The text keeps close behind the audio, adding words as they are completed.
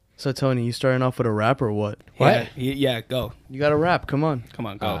So Tony, you starting off with a rap or what? What? Yeah, go. You got a rap. Come on. Come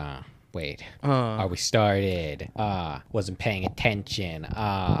on, go. Wait. Are we started? Wasn't paying attention.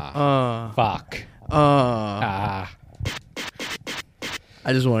 Fuck. I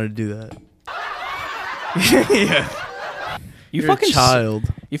just wanted to do that. Yeah. You You're fucking a child.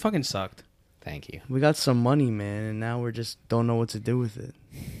 You fucking sucked. Thank you. We got some money, man, and now we're just don't know what to do with it.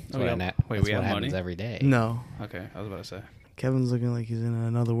 That's what, Wait, that's we what have happens money? every day. No. Okay, I was about to say. Kevin's looking like he's in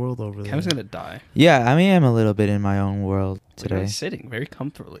another world over there. Kevin's gonna die. Yeah, I mean, I'm a little bit in my own world today. He's sitting very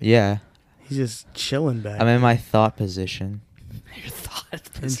comfortably. Yeah, He's just chilling back. I'm in my thought position. Your thought.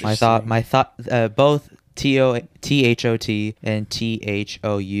 Interesting. My thought, both THOT and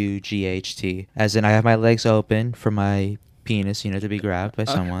THOUGHT. As in, I have my legs open for my penis, to be grabbed by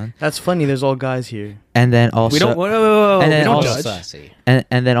someone. That's funny. There's all guys here. And then also, We don't. Whoa, and then we don't also- judge. Sussy.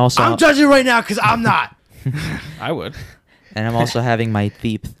 and then also, I'm judging right now because I'm not. I would. and I'm also having my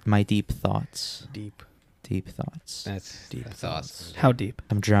deep thoughts. Deep. Deep thoughts. That's Deep that's thoughts. awesome. How deep?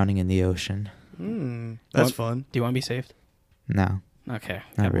 I'm drowning in the ocean. That's What? fun. Do you want to be saved? No, Okay.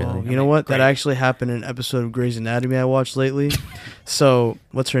 not really. Well, you know what? That Great. actually happened in an episode of Grey's Anatomy I watched lately. So,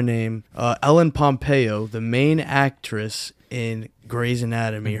 what's her name? Ellen Pompeo, the main actress in Grey's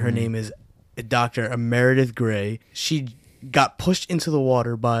Anatomy. Her Mhm. name is Dr. Meredith Grey. She got pushed into the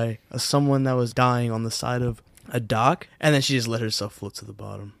water by someone that was dying on the side of a dock, and then she just let herself float to the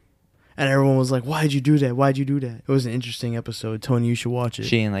bottom. And everyone was like, "Why'd you do that? Why'd you do that?" It was an interesting episode. Tony, you should watch it.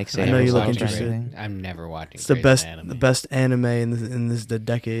 She ain't like I saying know you look Watching interested. everything. I'm never watching. It's the Grey's best, Anatomy. the best anime in this the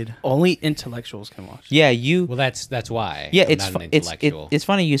decade. Only intellectuals can watch. Yeah, you. Well, that's why. Yeah, I'm it's not fu- an it's intellectual. it's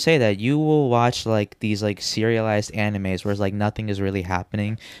funny you say that. You will watch like these like serialized animes where it's like nothing is really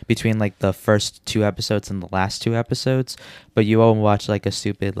happening between like the first 2 episodes and the last 2 episodes, but you won't watch like a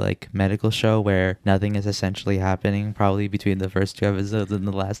stupid like medical show where nothing is essentially happening probably between the first 2 episodes and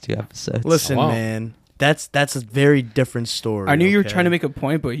the last 2 episodes. Listen, won't. man, that's a very different story. I knew you were okay? trying to make a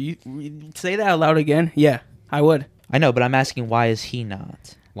point, but you say that out loud again. Yeah, I would. I know, but I'm asking why is he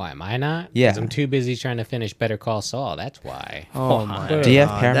not? Why am I not? Yeah. 'Cause I'm too busy trying to finish Better Call Saul. That's why. Oh my! Do you have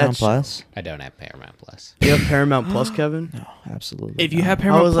God, Paramount that's- Plus? I don't have Paramount Plus. Do you have Paramount Plus, Kevin? No, absolutely. If you not. have I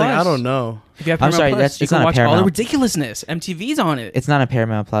Paramount was Plus, like, I don't know. If you have I'm Paramount sorry, Plus, that's- you it's can not watch all the Paramount. ridiculousness. MTV's on it. It's not on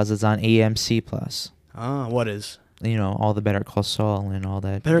Paramount Plus. It's on AMC Plus. What is? All the Better Call Saul and all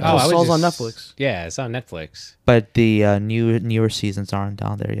that. Better Call I was Saul's on just- Netflix. Yeah, it's on Netflix. But the newer seasons aren't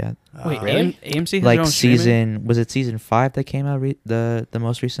down there yet. Wait, Really? AMC has Like their own streaming? season 5 that came out the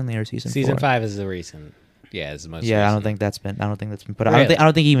most recently, or season 4? 5 is the recent. Yeah, it's the most. Yeah, I don't recent. think that's been put up. Really? I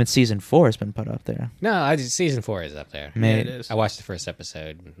don't think even season 4 has been put up there. No, season 4 is up there. Yeah, Man, it is. I watched the first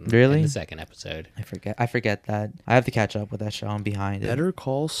episode. Really? And the second episode. I forget that. I have to catch up with that show. I'm behind it. Better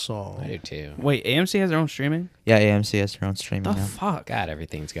Call Saul. I do too. Wait, AMC has their own streaming? Yeah, AMC has their own streaming The now. fuck? God,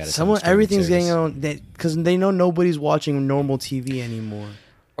 everything's got its own Someone, streaming everything's service. getting on because they know nobody's watching normal TV anymore.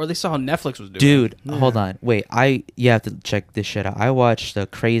 Or they saw how Netflix was doing. Dude, Yeah. hold on. Wait, you have to check this shit out. I watched a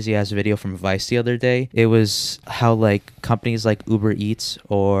crazy ass video from Vice the other day. It was how like companies like Uber Eats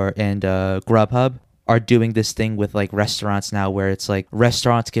and Grubhub are doing this thing with like restaurants now, where it's like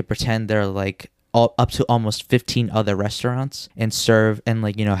restaurants can pretend they're like up to almost 15 other restaurants and serve and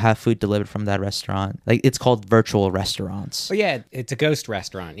like have food delivered from that restaurant. Like it's called virtual restaurants. Oh yeah, it's a ghost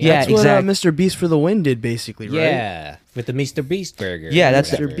restaurant. Yeah, That's what exact- Mr. Beast for the Win did, basically, right? Yeah, with the Mr. Beast burger. Yeah, or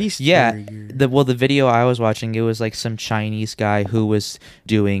that's- Mr. whatever. Beast. Yeah, burger. the video I was watching, it was like some Chinese guy who was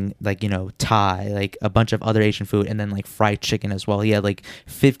doing like Thai, like a bunch of other Asian food, and then like fried chicken as well. He had like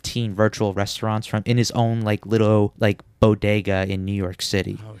 15 virtual restaurants in his own like little like bodega in New York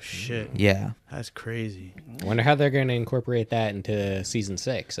City. Oh shit, Yeah. that's crazy. I wonder how they're going to incorporate that into season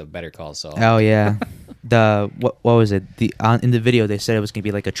 6 of Better Call Saul. Oh yeah. What was it? In the video they said it was gonna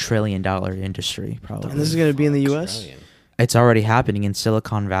be like $1 trillion industry probably. And this is gonna be in the U.S. Australian. It's already happening in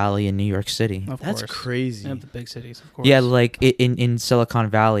Silicon Valley and New York City. Of That's course. crazy. Yeah, the big cities, of course. Yeah, like in Silicon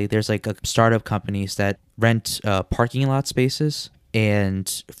Valley, there's like a startup companies that rent parking lot spaces,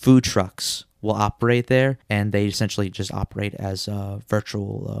 and food trucks will operate there, and they essentially just operate as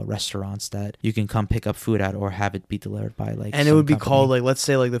virtual restaurants that you can come pick up food at or have it be delivered by like. And it some would be company. called like, let's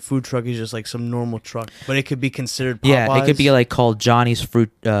say like the food truck is just like some normal truck, but it could be considered Popeyes. Yeah, it could be like called Johnny's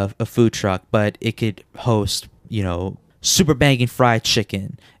a food truck, but it could host super banging fried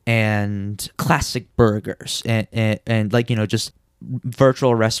chicken and classic burgers and like just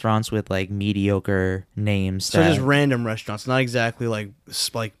virtual restaurants with like mediocre names. So just random restaurants, not exactly like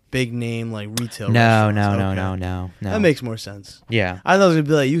big name like retail. No. restaurants. Okay. That makes more sense. Yeah. I thought it was gonna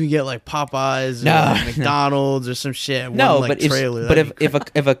be like you could get like Popeyes, No, or like McDonald's, or some shit. No, one, like, but trailer.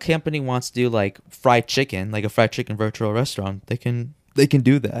 if a company wants to do like fried chicken, like a fried chicken virtual restaurant, they can they can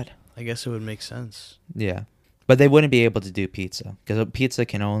do that. I guess it would make sense. Yeah, but they wouldn't be able to do pizza because pizza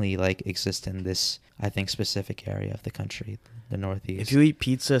can only like exist in this, I think, specific area of the country, the Northeast. If you eat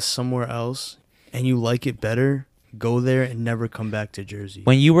pizza somewhere else and you like it better, go there and never come back to Jersey.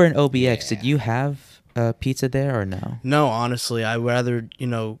 When you were in OBX, Yeah. did you have pizza there or no? No, honestly, I'd rather,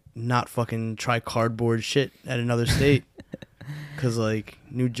 not fucking try cardboard shit at another state. Because, like,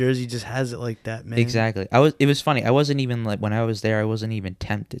 New Jersey just has it like that, man. Exactly. It was funny. I wasn't even like when I was there. I wasn't even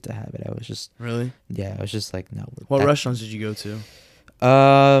tempted to have it. I was just Really? I was just like no. What restaurants did you go to?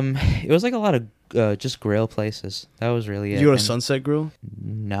 It was like a lot of just grill places. That was really it. Did you go to And- Sunset Grill?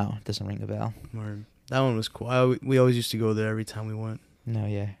 No, it doesn't ring a bell. Or, that one was cool. We always used to go there every time we went. No,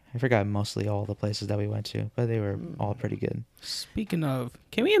 yeah, I forgot mostly all the places that we went to, but they were all pretty good. Speaking of,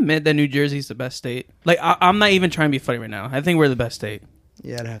 can we admit that New Jersey's the best state? Like, I'm not even trying to be funny right now. I think we're the best state.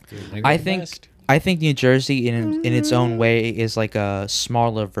 Yeah, I'd have to. I think New Jersey in its own way is like a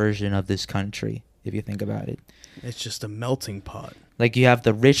smaller version of this country if you think about it. It's just a melting pot. Like you have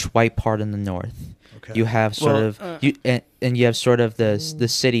the rich white part in the north. Okay. You have sort Well, of and you have sort of the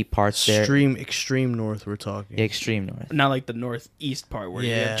city parts there. Extreme north we're talking. Yeah, extreme north. Not like the northeast part where you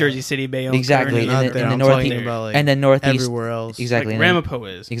Yeah. have Jersey City, Bayonne, Exactly. Kearney. Not in there. the I'm northeast- talking about, like, and the northeast everywhere else. exactly. Like and then- Ramapo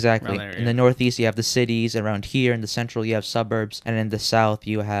is. Exactly. around there, In the yeah. northeast, you have the cities. Around here in the central, you have suburbs, and in the south,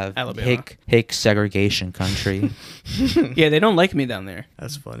 you have Alabama. hick segregation country. Yeah, they don't like me down there.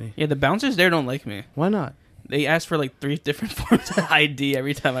 That's funny. Yeah, the bouncers there don't like me. Why not? They ask for like 3 different forms of ID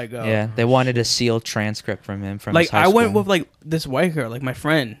every time I go. Yeah, they wanted a sealed transcript from him from Like, his high I went school. with like this white girl, like my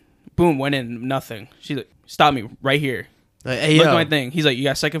friend. Boom, went in, nothing. She's like, stop me right here. Like, hey, Look at yo, my thing. He's like, you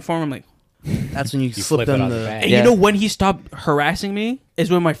got second form? I'm like, that's when you, slip flip it them on the. the back. and Yeah. you know when he stopped harassing me is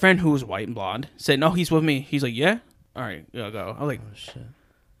when my friend who was white and blonde said, no, he's with me. He's like, yeah? All right, yeah, go. I'm like, Oh shit,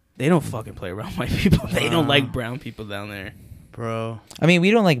 they don't fucking play around white people. They don't like brown people down there. bro. I mean, we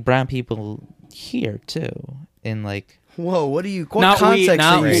don't like brown people here too. In like, Whoa, what are you? What Not context we,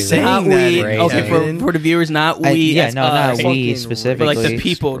 not are you we, saying not that we. in, Crazy. Okay, Kevin? for the viewers, not we. yeah, as no, us. not we Fucking specifically. But like the race,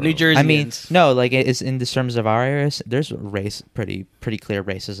 people, bro. New Jersey. I mean, no, like it's in the terms of our areas. There's pretty clear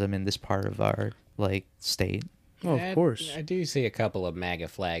racism in this part of our like state. Oh, of course. I do see a couple of MAGA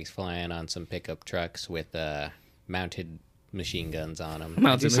flags flying on some pickup trucks with mounted machine guns on them.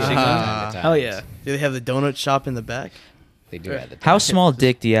 Mounted machine guns. Hell yeah. Do they have the donut shop in the back? They do at the How time. small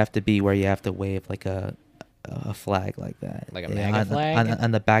dick do you have to be where you have to wave like a flag like that? Like a MAGA flag?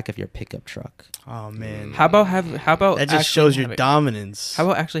 on the back of your pickup truck. Oh man, How about that just shows your dominance. How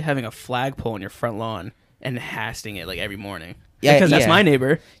about actually having a flagpole on your front lawn and hasting it like every morning? Yeah, because that's yeah. my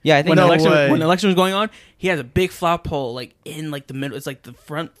neighbor. Yeah, I think When No the election way. when the election was going on, he has a big flagpole like in like the middle. It's like the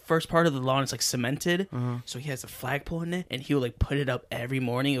first part of the lawn is like cemented. So he has a flagpole in it, and he would like put it up every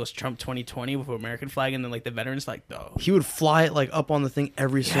morning. It was Trump 2020 with an American flag, and then like the veterans like, oh, He would fly it like up on the thing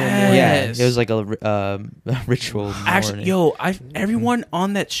every single Yes. morning. Yeah, Yes. it was like a ritual. actually, morning. everyone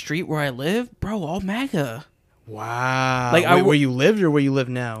on that street where I live, bro, all MAGA. Wow. Like, Like where you lived or where you live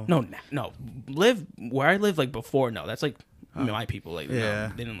now? No, live where I lived like before. No, that's like my people. Like, Yeah.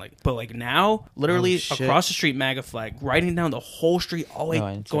 no, they didn't like. But like now, literally Oh, shit. across the street, MAGA flag, riding down the whole street, all the way Oh,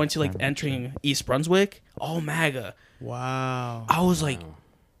 and going to like September, entering East Brunswick, all MAGA. Wow. I was like,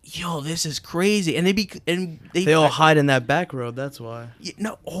 yo, this is crazy. And They all hide in that back road. That's why.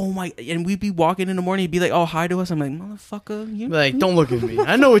 no, oh my, and we'd be walking in the morning, he'd be like, oh, hi to us. I'm like, motherfucker, you Like, don't look at me.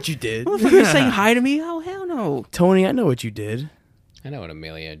 I know what you did. you're saying hi to me? Oh hell no. Tony, I know what you did. I know what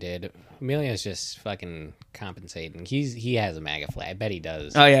Emilio did. Emilio's just fucking compensating. He has a MAGA flag. I bet he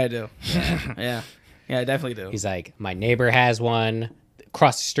does. Oh yeah, I do. Yeah, I definitely do. He's like, my neighbor has one.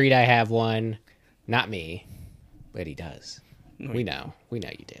 Across the street, I have one. Not me, but he does. We know. We know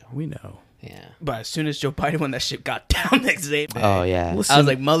you do. We know. Yeah. But as soon as Joe Biden when that shit got down next day, Oh yeah. Listen, I was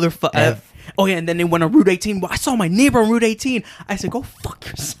like, motherfucker. Oh, yeah, and then they went on Route 18. I saw my neighbor on Route 18. I said, go fuck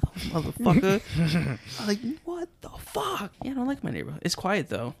yourself, motherfucker. I was like, what the fuck? Yeah, I don't like my neighbor. It's quiet,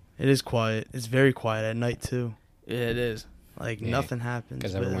 though. it is quiet. It's very quiet at night too. Yeah, it is. Like Yeah, nothing happens.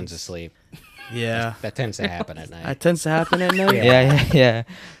 Because but everyone's it's- asleep. Yeah. That tends to happen at night. That tends to happen at night. yeah.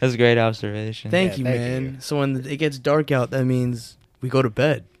 That's a great observation. Thank Yeah, you, thank man. you. So when it gets dark out, that means we go to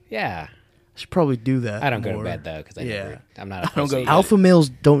bed. Yeah. I should probably do that. I don't go to more. bed though because Yeah. I'm not. I don't go- Alpha males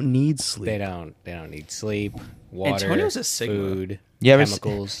don't need sleep. They don't need sleep, water, Antonio's a Sigma. food, You ever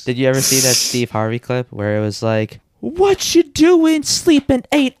chemicals. did you ever see that Steve Harvey clip where it was like, "What you doing sleeping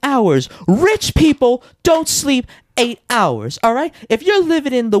 8 hours? Rich people don't sleep 8 hours. All right, if you're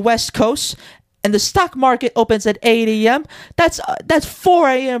living in the West Coast and the stock market opens at 8 a.m., that's 4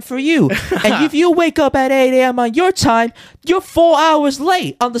 a.m. for you. And if you wake up at 8 a.m. on your time, you're 4 hours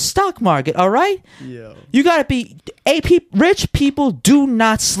late on the stock market, all right? Yo. You gotta be rich people do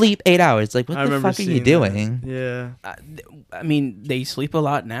not sleep 8 hours. Like, what I the remember fuck are you seeing doing? that. Yeah. I mean, they sleep a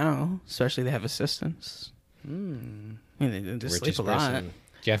lot now, especially they have assistants. I mean, they sleep Richest a lot. person.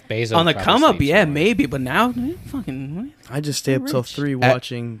 Jeff Bezos On the probably come up, sleeps yeah, more. maybe, but now, fucking. I just stay up till Rich. 3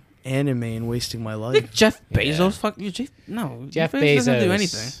 watching anime and wasting my life. Think Jeff Yeah. Bezos? Fuck you, Jeff Bezos doesn't do Bezos.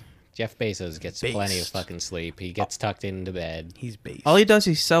 anything. Jeff Bezos gets plenty of Based. fucking sleep. He gets tucked into bed. He's based. All he does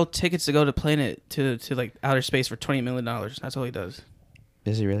is sell tickets to go to planet to like outer space for $20 million. That's all he does.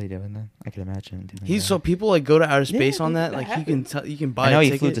 Is he really doing that? I can imagine. Doing He's that. so people like go to outer Yeah, space on that that. Like you can buy I know a he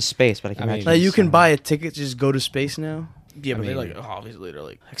ticket. flew to space, but I can I mean, imagine. Like you he's, can buy a ticket to just go to space now. Yeah, I but they're mean- like obviously they're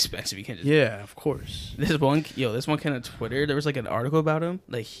like expensive. You can't just. Yeah, of course. This one kind of Twitter. There was like an article about him.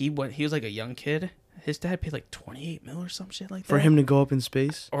 Like he was like a young kid. His dad paid like 28 mil or some shit like that For him to go up in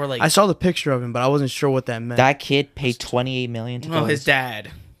space. Or like I saw the picture of him, but I wasn't sure what that meant. That kid paid $28 million to no, go. his dad,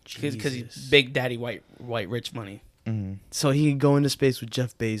 because he's Jesus. big daddy white rich money. Mhm. So he could go into space with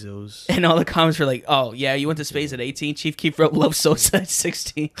Jeff Bezos. And all the comments were like, "Oh yeah, you went to space at 18. Chief Keef wrote Love Sosa at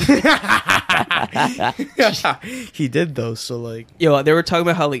 16." He did though, so like Yo, they were talking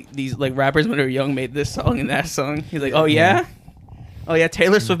about how like these like rappers when they were young made this song and that song. He's like, "Oh yeah, oh yeah,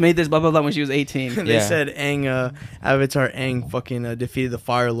 Taylor Swift made this blah blah blah when she was 18." they Yeah. said Aang, Avatar Aang fucking defeated the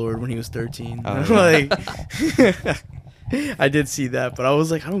Fire Lord when he was 13. Oh, like I did see that, but I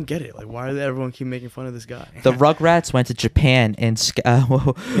was like, I don't get it. Like, why does everyone keep making fun of this guy? The Rugrats went to Japan and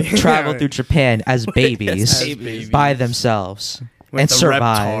traveled through Japan as babies babies. by themselves With and the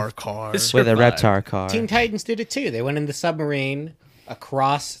survived Reptar car. It's- with a Survived. Reptar car. Teen Titans did it too. They went in the submarine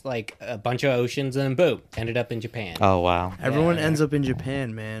across like a bunch of oceans and boom, ended up in Japan. Oh wow! Everyone Yeah. ends up in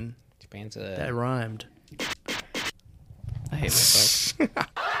Japan, man. Japan's That rhymed. I hate myself.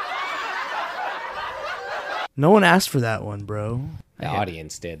 No one asked for that one, bro. the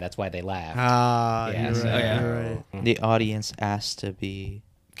audience did. That's why they laughed. Ah, Yeah, you're so- right. yeah. You're right. The audience asked to be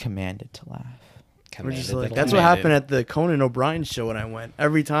commanded to laugh. We're just Commanded like, the that's what commanded. happened at the Conan O'Brien show when I went.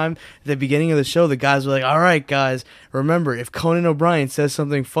 Every time at the beginning of the show, the guys were like, "All right, guys, remember if Conan O'Brien says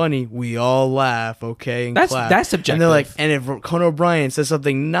something funny, we all laugh, okay?" And That's- clap. that's subjective. And they're like, and if Conan O'Brien says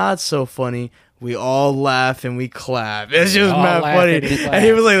something not so funny, we all laugh and we clap. It's just all mad laugh funny. and clap. And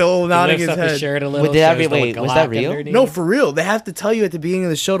he was like, "Oh, He nodding lifts his up his head." shirt a little. Wait, did that shows the wait, was that Glock real? underneath. No, for real. They have to tell you at the beginning of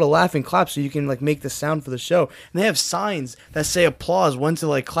the show to laugh and clap so you can like make the sound for the show. And they have signs that say applause, when to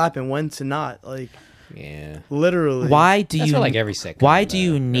like clap and when to not. Like Yeah. literally. Why do That's you for, like, every sitcom, Why do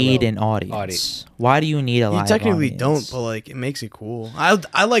you though. need Well, an audience? audience. Why do you need a You live technically audience? don't, but like it makes it cool.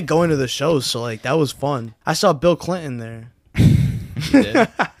 I like going to the shows, so like that was fun. I saw Bill Clinton there.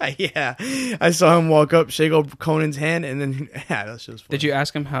 Yeah, I saw him walk up, shake up Conan's hand, and then yeah, that's just fun. Did you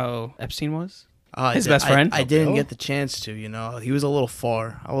ask him how Epstein was? His best friend? I didn't Bill? get the chance to. You know, he was a little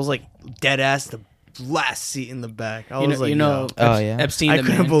far. I was like dead ass the last seat in the back. I was like, yo. Oh, yeah. Epstein. I the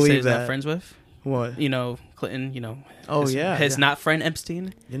couldn't man believe he's not that. friends with. What? You know, Clinton. You know. Oh, his, yeah, his yeah. not friend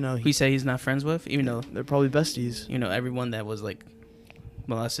Epstein. You know, Who you say he's not friends with, even though they're probably besties. you know everyone that was like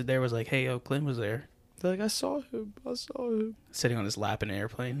molested there was like, hey, yo, Clinton was there, They're like, I saw him. I saw him. sitting on his lap in an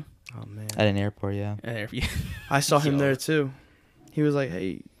airplane. Oh man, At an airport, yeah. I saw him Yo. there too. He was like,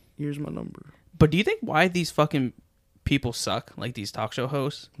 hey, here's my number. But do you think why these fucking people suck, like these talk show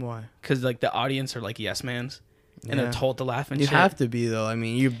hosts? Why? Because like the audience are like yes mans, and Yeah. they're told to laugh and You shit. have to be though. I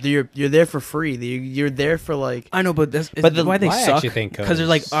mean, you're there for free. You're there for like. I know, but that's But the- why they why I suck. actually think Because they're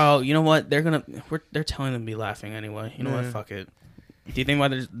like, hosts- oh, you know what? They're telling them to be laughing anyway. You know what? Yeah. Fuck it. Do you think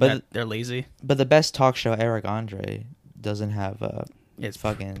why they're lazy? But the best talk show, Eric Andre, doesn't have a It's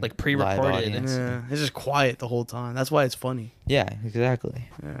fucking like live pre-recorded. audience. Yeah, it's just quiet the whole time. That's why it's funny. Yeah, exactly.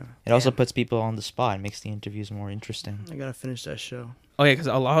 Yeah, It also puts people on the spot and makes the interviews more interesting. I gotta finish that show. Oh yeah, because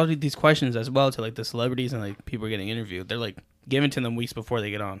a lot of these questions as well to like the celebrities and like people getting interviewed, they're like given to them weeks before they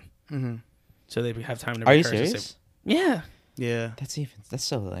get on, Mm-hmm. so they have time to. Are you rehearse and serious? say- yeah. Yeah. That's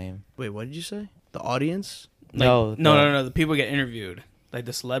so lame. Wait, what did you say? The audience? Like, No, no. The people get interviewed, like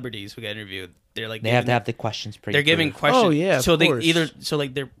the celebrities who get interviewed. They're like They have to giving- have the questions pre. They're giving questions. Oh, yeah, of So they course. either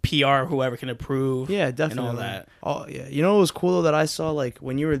like their PR, whoever can approve. Yeah, definitely. And all that. Oh yeah. You know what was cool though that I saw like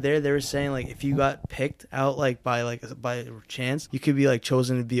when you were there, they were saying like if you got picked out like by chance, you could be like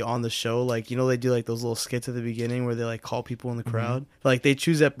chosen to be on the show. Like you know they do like those little skits at the beginning where they like call people in the crowd. Like they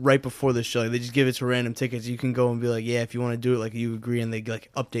choose that right before the show. Like, they just give it to random tickets. You can go and be like, yeah, if you want to do it, like you agree, and they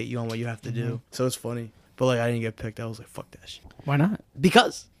like update you on what you have to do. So it's funny. But like I didn't get picked. I was like, fuck that shit. Why not?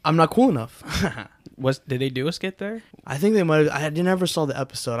 Because I'm not cool enough. Did they do a skit there? I think they might have. I never saw the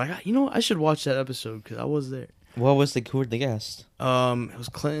episode. I should watch that episode because I was there. Who were the guests? It was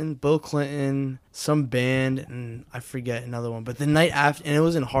Clinton, Bill Clinton, some band, and I forget another one. But the night after, and it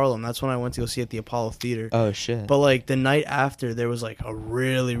was in Harlem. That's when I went to go see it at the Apollo Theater. Oh shit! But like the night after, there was like a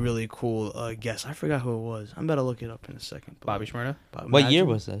really, really cool guest. I forgot who it was. I'm about to look it up in a second. But, Bobby Shmurda? What year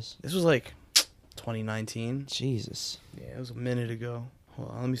was this? This was like 2019. Jesus. Yeah, it was a minute ago.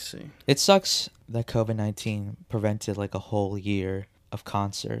 Hold on, let me see. It sucks that COVID-19 prevented like a whole year of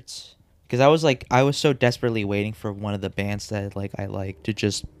concerts. Because I was so desperately waiting for one of the bands that I like to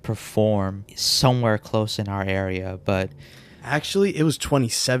just perform somewhere close in our area, but Actually, it was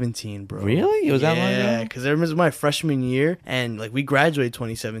 2017, bro. Really? It was that long ago? Yeah, because it was my freshman year, and like we graduated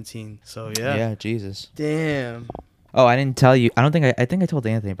 2017. So yeah. Yeah, Jesus. Damn. Oh, I didn't tell you. I think I told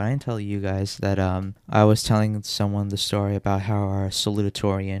Anthony, but I didn't tell you guys that I was telling someone the story about how our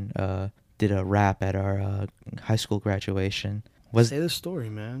salutatorian did a rap at our high school graduation. Say the story,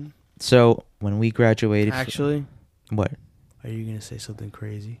 man. So when we graduated, Actually, what? Are you gonna say something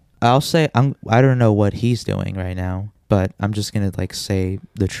crazy? I'll say I don't know what he's doing right now, but I'm just gonna say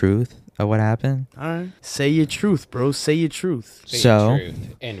the truth of what happened. All right. Say your truth, bro. Say your truth. Say So- your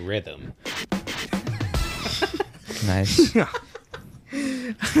truth and rhythm. Nice.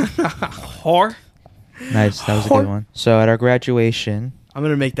 Whore? Nice. That was a good one. So at our graduation, I'm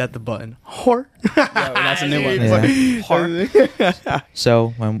gonna make that the button. Whore. Yeah, that's a new one. Yeah. Whore.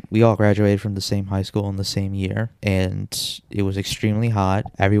 so when we all graduated from the same high school in the same year, and it was extremely hot.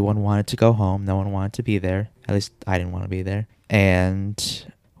 Everyone wanted to go home. No one wanted to be there. At least I didn't want to be there. And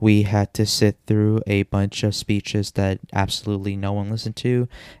we had to sit through a bunch of speeches that absolutely no one listened to,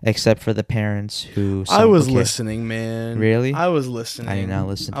 except for the parents who... I was okay. listening, man. Really? I was listening. I did not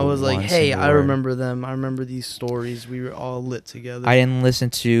listen to I was like, one hey, single I word. remember them. I remember these stories. We were all lit together. I didn't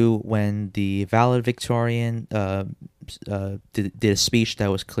listen to when the valedictorian did a speech that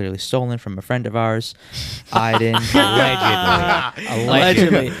was clearly stolen from a friend of ours. I didn't...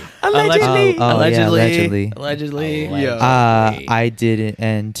 Allegedly. Allegedly. Oh, yeah, allegedly. Allegedly. Yeah. I didn't,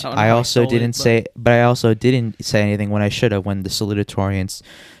 and I don't know I how I also stole it, didn't say, but I also didn't say anything when I should have. When the salutatorians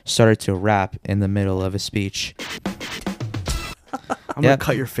started to rap in the middle of a speech. I'm Yep. gonna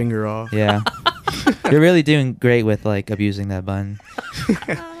cut your finger off. Yeah, you're really doing great with abusing that button.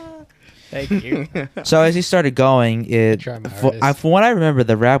 Thank you. So as he started going, try my hardest. from what I remember,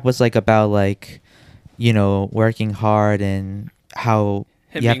 the rap was about working hard and how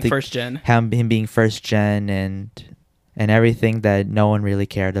Him you have being to first gen. him being first gen and everything that no one really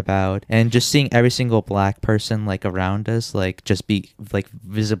cared about, and just seeing every single black person around us just be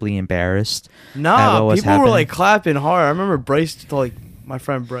visibly embarrassed at Nah, what was people were happening. clapping hard. I remember Bryce, my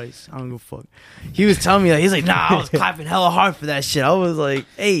friend Bryce. I don't give a fuck. He was telling me he's like, nah, I was clapping hella hard for that shit. I was like,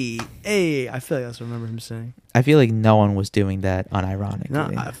 hey. I feel like that's what I remember him saying. I feel like no one was doing that unironically.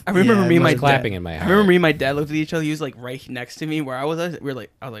 Nah, I remember me and my was clapping dad. in my I heart. remember me and my dad looked at each other. He was right next to me where I was at. I was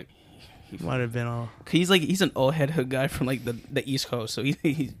like, he might have been all. he's an old head hood guy from the East Coast. So he's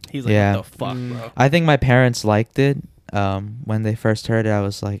like, Yeah. what the fuck, bro? I think my parents liked it. When they first heard it, I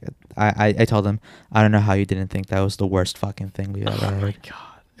was like, I told them, I don't know how you didn't think that was the worst fucking thing we've ever heard.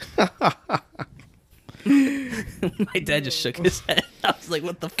 My dad just shook his head. I was like,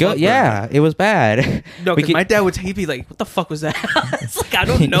 what the fuck? bro? Yeah, it was bad. No, We because could- my dad he'd be like, what the fuck was that? It's like, I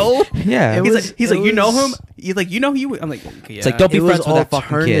don't know. Yeah. It He's was- like, he's like, it you know was- him? He's like, you know who you? I'm like, okay, yeah. It's like, don't be It was friends with that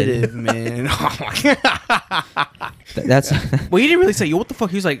fucking kid. alternative, man. That's Well, he didn't really say, yo, what the fuck?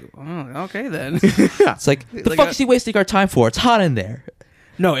 He was like, oh, okay then. it's like the Like fuck a- is he wasting our time for? It's hot in there.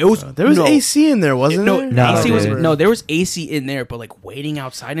 No, it was There was no, AC in there, wasn't no, there? No, AC was dude. no. There was AC in there, but waiting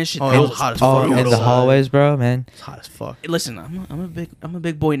outside and shit. Oh, that it was was hot as Oh, fuck. in the hallways, bro, man. It's hot as fuck. Listen, I'm a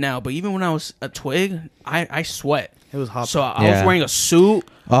big boy now, but even when I was a twig, I sweat. It was hot. So I was Yeah. wearing a suit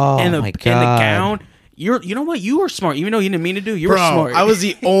Oh and my and the God. gown. You know what? You were smart, even though you didn't mean to do. You were Bro, smart. I was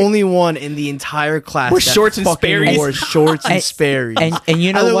the only one in the entire class With that shorts and fucking Sperry's. wore shorts and And- Sperry's. and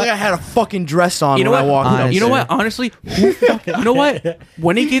you know I looked what? like I had a fucking dress on You know when what? I walked up. You know Honestly. what? Honestly, who fucking, you know what?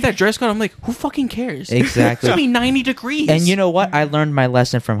 When he gave that dress code, I'm like, who fucking cares? Exactly. It's gonna be 90 degrees. And you know what? I learned my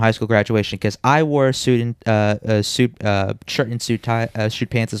lesson from high school graduation because I wore a shirt and suit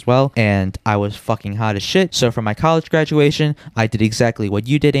pants as well, and I was fucking hot as shit. So for my college graduation, I did exactly what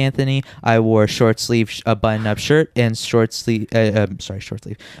you did, Anthony. I wore a short sleeve, a button-up shirt and short sleeve.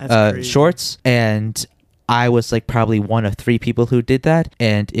 That's crazy. Shorts, and I was probably one of 3 people who did that,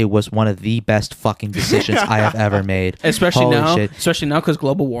 and it was one of the best fucking decisions I have ever made. especially Holy now, shit. because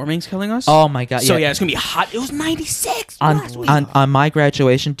global warming's killing us. Oh my god! so yeah, it's gonna be hot. It was 96 last week. on my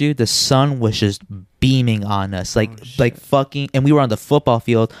graduation, dude, the sun was just beaming on us, like Oh, shit. like fucking, and we were on the football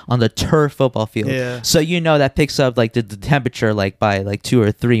field, on the turf football field. Yeah. So that picks up like the temperature like by like 2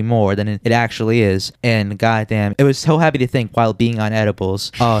 or 3 more than it actually is. And goddamn, it was so happy to think while being on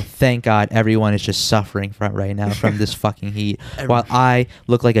edibles. Oh, thank God, everyone is just suffering from right now from this fucking heat. While I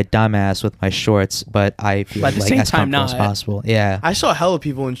look like a dumbass with my shorts, but I feel But at the like same as time, comfortable as not. possible. Yeah. I saw hella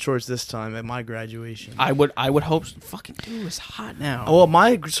people in shorts this time at my graduation. I would hope. Fucking dude, it's hot now. Well,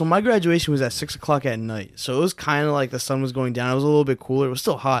 my graduation was at 6 o'clock at night, so it was kind of like the sun was going down. It was a little bit cooler. It was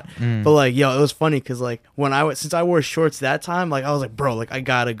still hot, but like, yo, it was funny because like when since I wore shorts that time, like I was like, bro, like I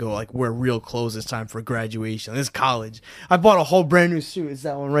gotta go like wear real clothes this time for graduation. This is college. I bought a whole brand new suit. It's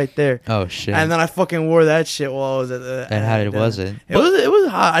that one right there. Oh shit. And then I fucking wore that shit while I was at the. And how was it? It was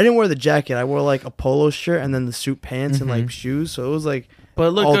hot. I didn't wear the jacket. I wore like a polo shirt and then the suit pants and like shoes. So it was like. But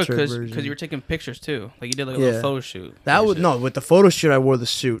it looked good altered because version. you were taking pictures too. Like you did like a Yeah. little photo shoot. That was no with the photo shoot. I wore the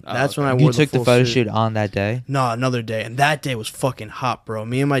suit. Oh, That's okay. when I You wore. took the full photo suit. shoot on that day? No, another day, and that day was fucking hot, bro.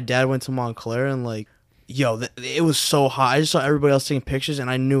 Me and my dad went to Montclair, and like, yo, it was so hot. I just saw everybody else taking pictures, and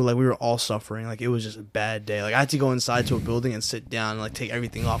I knew like we were all suffering. Like it was just a bad day. Like I had to go inside to a building and sit down and like take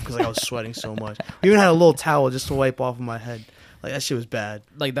everything off because like I was sweating so much. We even had a little towel just to wipe off of my head. Like that shit was bad.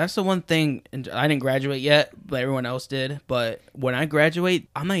 Like that's the one thing. And I didn't graduate yet, but everyone else did. But when I graduate,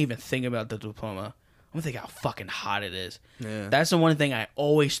 I'm not even thinking about the diploma. I'm gonna think how fucking hot it is. Yeah. That's the one thing I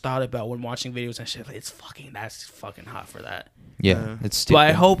always thought about when watching videos and shit. Like, that's fucking hot for that. Yeah, it's stupid. But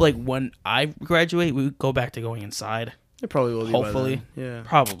I hope like when I graduate, we go back to going inside. It probably will be. by Hopefully. then. Yeah.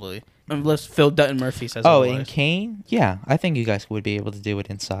 Probably, unless Phil Dutton Murphy says. Oh, otherwise. in Kane? Yeah, I think you guys would be able to do it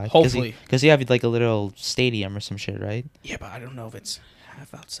inside. Hopefully. Because you have like a little stadium or some shit, right? Yeah, but I don't know if it's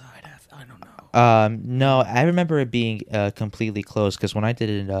half outside, half. I don't know. No, I remember it being completely closed because when I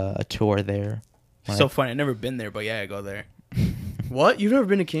did a tour there. So funny. I've never been there, but yeah, I go there. What? You've never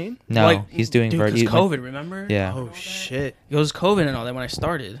been to Keene? No, Like, he's doing dude, vert- 'cause he went- COVID. Remember? Yeah. Oh shit. It was COVID and all that when I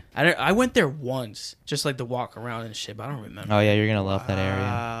started. I went there once, just like to walk around and shit, but I don't remember. Oh yeah, you're gonna love that area.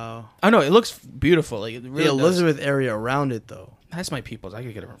 Wow. I know it looks beautiful. Like it really The does. Elizabeth area around it though. That's my people's. I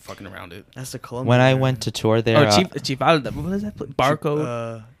could get fucking around it. That's the Columbia. When I area. went to tour there, Oh, Chiflada. What was that?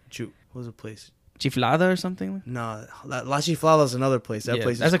 Barco. What was the place? Chiflada or something? No, La Chiflada is another place. That Yeah,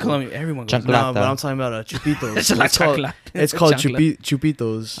 place that's is a cool. Colombia. Everyone goes. Chancla- there. No, but Plata. I'm talking about Chupitos. It's la chancla. It's called Chancla.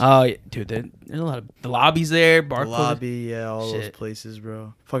 Chupitos. Oh, yeah, dude, there's a lot of the lobbies there. The Barco. lobby, yeah, all those Shit. places,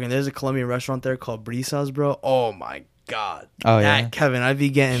 bro. Fucking, there's a Colombian restaurant there called Brisas, bro. Oh my god. Oh, that, yeah? Kevin, I be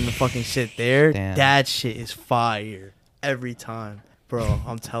getting the fucking shit there. Damn. That shit is fire every time, bro.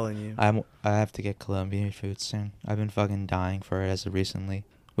 I'm telling you. I have to get Colombian food soon. I've been fucking dying for it as of recently.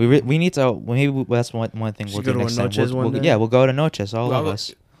 We need to maybe that's one thing we'll Should do go to next a time. Noches one day? Yeah, we'll go to Noches, all Well, of I'll-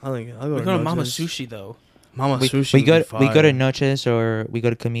 us. I'll go We to go to Mama Noches. Sushi though. Mama We, Sushi. we go would be we go to fire. Noches or we go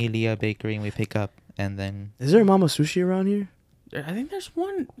to Camellia Bakery and we pick up and then Is there a Mama Sushi around here? I think there's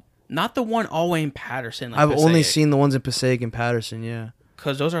one, not the one all the way in Patterson. Like I've only Passaic, seen the ones in Passaic and Patterson. Yeah.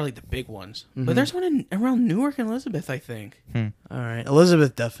 because those are like the big ones. Mhm. But there's one around Newark and Elizabeth, I think. All right,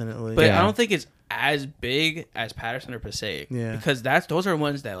 Elizabeth definitely. But Yeah. I don't think it's as big as Patterson or Passaic. Yeah. Because those are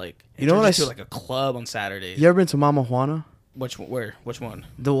ones that like You know what turns I into, like a club on Saturdays. You ever been to Mama Juana? Which one?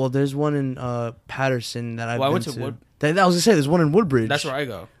 Well, there's one in Patterson that I've Well, I been went to Wood- I was gonna say there's one in Woodbridge. That's where I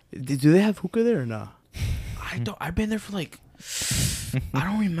go. Do they have hookah there or not? I've been there for like I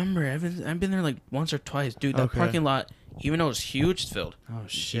don't remember. I've been there like once or twice, dude. That Okay. parking lot, even though it's huge, it's filled. Oh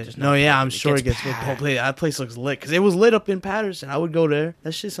shit! does No, not- yeah, I'm it sure it gets gets filled. packed. Oh, that place looks lit because it was lit up in Patterson. I would go there.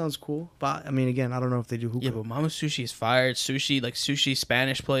 That shit sounds cool. But I mean, again, I don't know if they do hookah. Yeah, but Mama Sushi is fired. Sushi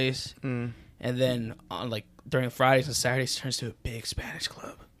Spanish place, Mm. and then on like during Fridays and Saturdays turns to a big Spanish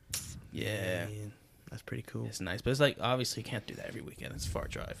club. Yeah, Man, that's pretty cool. it's nice, but it's like obviously you can't do that every weekend. It's a far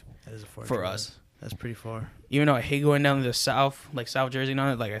drive That is a far for drive. us. That's pretty far. Even though I hate going down to the South, like South Jersey, and all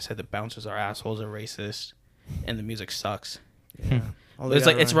that. Like I said, the bouncers are assholes and racist, and the music sucks. Yeah. All But they it's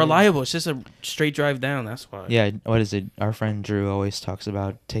got like it's around here- reliable. It's just a straight drive down. That's why. yeah, what is it? Our friend Drew always talks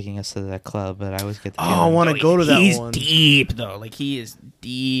about taking us to that club, but I always get the Oh, I feeling- want to go to that He's one. deep though. Like he is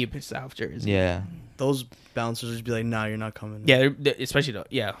deep in South Jersey. Yeah. Those bouncers would be like, "Nah, you're not coming." Yeah, especially though.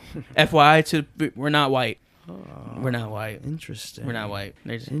 Yeah. FYI, we're not white. Oh, We're not white. Interesting. We're not white.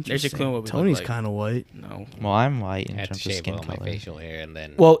 There's a Interesting. clue what we Tony's look like. kind of white. No. Well, I'm white in I had to terms of shave skin all my color. facial hair and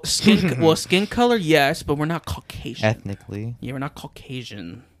then. Well, skin color, yes, but we're not Caucasian. Ethnically. Yeah, we're not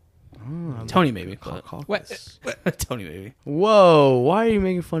Caucasian. Oh, Tony maybe. but- Caucasus. Tony maybe. Whoa, why are you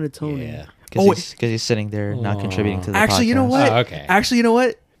making fun of Tony? yeah. Because Oh, he's sitting there not contributing to the Actually, you know podcast. what? Oh, okay. Actually, you know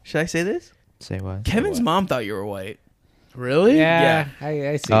what? Should I say this? Say what? Kevin's what? mom thought you were white. Really? Yeah,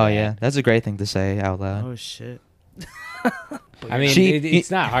 I see. Oh that. yeah, that's a great thing to say out loud. Oh shit. I mean,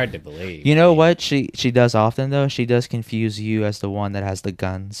 it's not hard to believe. You know what she does often though? She does confuse you as the one that has the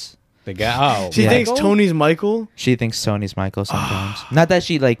guns. The guy. Oh, She thinks Tony's Michael. She thinks Tony's Michael sometimes. Not that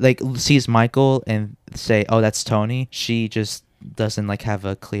she like sees Michael and say, "Oh, that's Tony." She just doesn't like have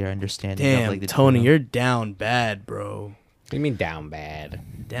a clear understanding of Damn, like the Tony, deal. you're down bad, bro. What do you mean down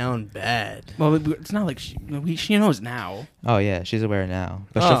bad? Down bad. Well, it's not like she knows now. Oh yeah, she's aware now,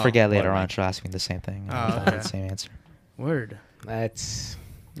 but Oh, she'll forget later well, on. She'll ask me the same thing. Oh, I'll okay. have the same answer. Word. That's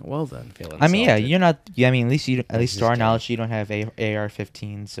Well then. feeling. I mean, yeah, insulted. you're not. Yeah, I mean, at least to just our kidding. knowledge, you don't have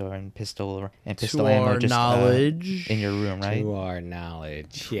AR-15s or pistol To ammo our just knowledge. in your room, right? To our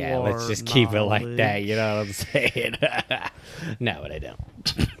knowledge. To Yeah, let's our just keep it like that. knowledge. You know what I'm saying? No, but I don't.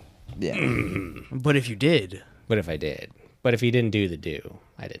 Yeah. But if you did. What if I did? But if he didn't do the do,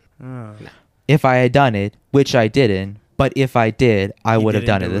 I didn't. Oh. If I had done it, which I didn't, but if I did, I You would have didn't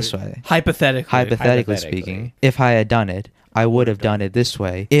done it do this it. way. Hypothetically. Hypothetically Hypothetically. speaking, if I had done it, I would have done it this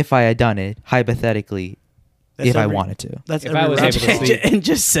way. If I had done it, hypothetically, That's if I every- wanted to. That's If every I was rap able to song. sleep- and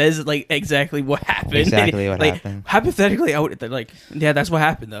just says like exactly what happened. Exactly what Like, happened. Hypothetically, I would like, yeah, that's what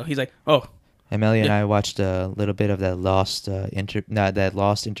happened though. He's like, oh, Amelia and Yeah. I watched a little bit of that lost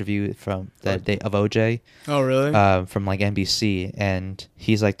interview from that day of OJ Oh, really? from like NBC, and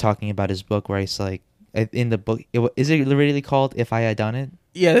he's like talking about his book where he's like in the book is it really called If I Had Done It?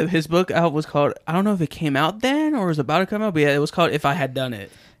 yeah. His book out was called. I don't know if it came out then or was about to come out, but yeah, it was called If I Had Done It.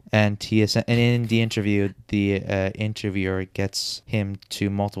 And and in the interview, the interviewer gets him to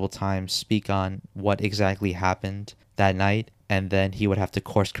multiple times speak on what exactly happened that night, and then he would have to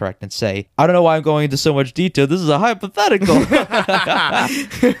course correct and say, "I don't know why I'm going into so much detail. This is a hypothetical."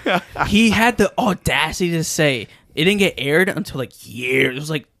 He had the audacity to say it didn't get aired until like years.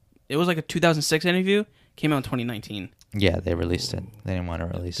 It was like a 2006 interview. Came out in 2019. Yeah, they released it. They didn't want to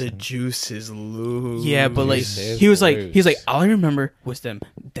release The it. juice is loose. Yeah, but like Jesus he was like Christ. all I remember was them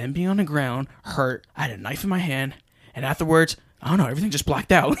being on the ground, hurt. I had a knife in my hand, and afterwards, I don't know, everything just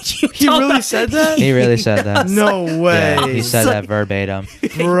blacked out. He really said that? He really said that. No way. Yeah, he said that verbatim.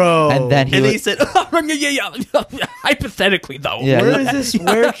 Bro. And then he And then would- he said, hypothetically though. Yeah. Where is this?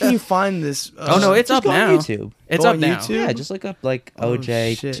 Where can you find this? Oh no, it's Just up go on now. YouTube. It's Go up on now. YouTube? Yeah, just look up like Oh,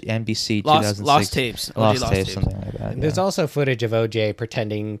 OJ, shit. NBC, Lost 2006. tapes. OJ Lost Lost tapes, tapes. something like that. There's yeah. also footage of OJ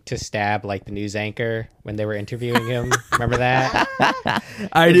pretending to stab like the news anchor when they were interviewing him. Remember that?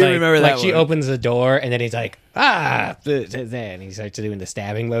 I do Like- remember that. Like she one. opens the door and then he's like, then he starts doing the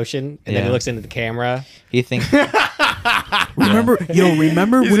stabbing motion and then he Yeah. looks into the camera. He thinks Remember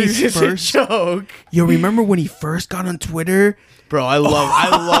when It's he just a first joke. remember when he first got on Twitter? Bro,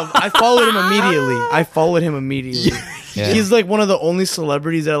 I followed him immediately. Yeah. He's like one of the only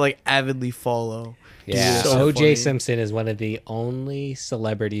celebrities that I like avidly follow. Yeah, So OJ funny. Simpson is one of the only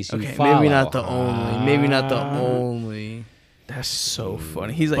celebrities you Okay, follow. maybe not the only. Maybe not the only. That's so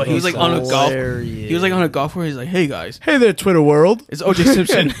funny. He's like But he was he's like on a golf. hilarious. He was like on a golf course. He's like, hey guys, Hey there, Twitter world. it's OJ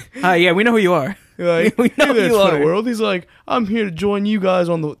Simpson. Hi, yeah, we know who you are. Like, We know hey there, you Twitter are. world. He's like, I'm here to join you guys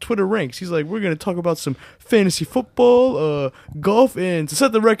on the Twitter ranks. He's like, we're gonna talk about some fantasy football, golf, and to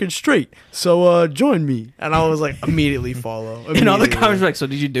set the record straight. So join me. And I was like, immediately follow. And all the Immediately. comments were like, so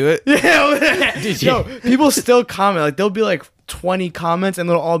did you do it? Yeah, yo, people still comment. Like, there'll be like 20 comments, and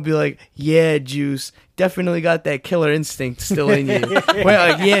they'll all be like, "Yeah, Juice, definitely got that killer instinct still in you." Wait,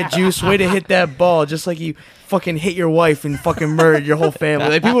 like, "Yeah, Juice, way to hit that ball, just like you fucking hit your wife and fucking murdered your whole family."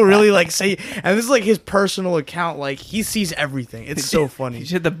 Like, people really like say, and this is like his personal account. Like, he sees everything. It's so You funny.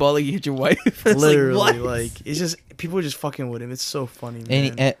 just hit the ball like you hit your wife. It's Literally, like, like, what? it's just people are just fucking with him. It's so funny,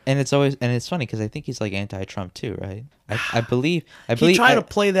 man. and it's always and it's funny because I think he's like anti-Trump too, right? I believe He tried to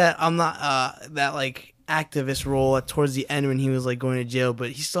play that I'm not that like activist role towards the end when he was like going to jail, but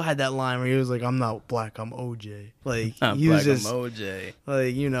he still had that line where he was like, "I'm not black, I'm OJ." Like I'm he was black, just I'm OJ.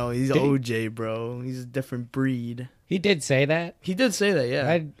 like, you know, he's Did he- OJ, bro. He's a different breed. He did say that. He did say that,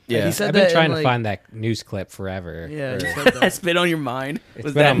 yeah. Yeah. He said I've been that trying in, to like- find that news clip forever. Yeah, he Or- said that. That's been on your mind. It's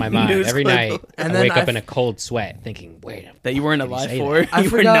Was been that on my mind news every clip night. And I then wake up I in a cold sweat thinking, wait a that you weren't Did he alive say for. that? I You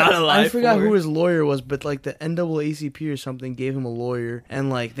were forgot. not alive I forgot for. who his lawyer was, but like the NAACP or something gave him a lawyer, and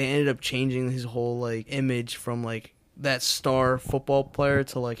like they ended up changing his whole like image from like that star football player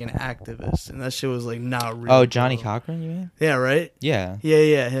to like an activist, and that shit was like not real. Oh, Johnny bro. Cochran, you mean? Yeah, right. Yeah,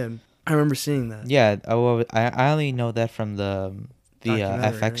 Yeah, him. I remember seeing that. yeah. I only know that from the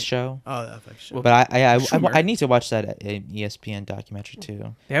Documentary, FX right? show. Oh, that FX show. But I Schumer. need to watch that ESPN documentary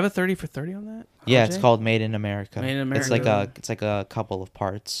too. They have a 30 for 30 on that? Yeah, OJ? it's called Made in America. Made in It's like America. a couple of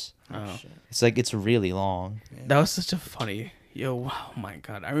parts. Oh. It's like it's really long. That was such a funny. Yo, oh my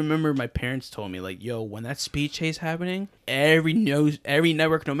god! I remember my parents told me like, "Yo, when that speed chase happening, every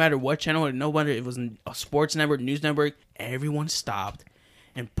network, no matter what channel, no matter if it was a sports network, news network, everyone stopped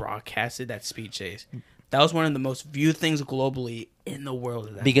and broadcasted that speed chase. That was one of the most viewed things globally in the world."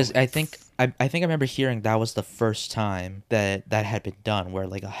 At that Because moment. I think I remember hearing that was the first time that had been done, where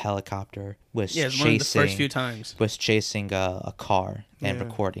like a helicopter was yeah, it's one of the first few chasing times, a car and Yeah.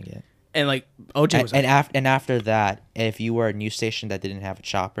 recording it. and like OJ was And after that, if you were a news station that didn't have a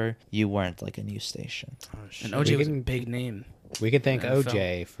chopper, you weren't like a news station. Oh, shit. and OJ was a can- big name. We could thank NFL.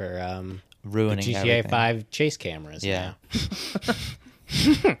 OJ for the Ruining GTA everything. 5 chase cameras. Yeah. now.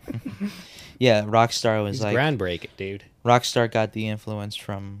 Yeah, Rockstar was He's like groundbreaking, dude. Rockstar got the influence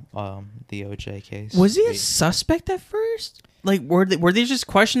from the OJ case. Was he a suspect at first? Like, were they just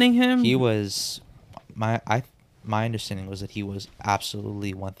questioning him? He was my understanding was that he was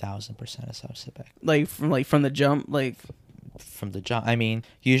absolutely 1000% a suspect like from the jump, like. from the jump. I mean,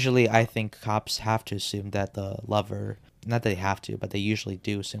 usually I think cops have to assume that the lover, not that they have to, but they usually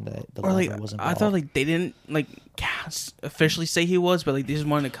do assume that the Or lover like, was I involved. thought like they didn't like officially say he was, but like they just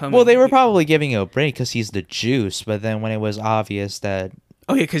wanted to come. Well, and- they were probably giving him a break because he's the juice, but then when it was obvious that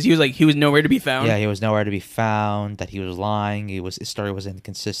Oh yeah, because he was nowhere to be found. yeah, he was nowhere to be found, that he was lying, his story was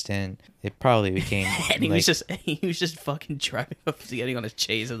inconsistent, it probably became and he like, was just fucking driving up, getting on a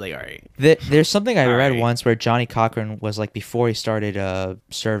chase. I was like, all right, There's something I read Alright. once where Johnny Cochran was like, before he started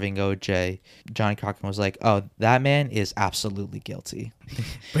serving OJ, Johnny Cochran was like, "Oh, that man is absolutely guilty,"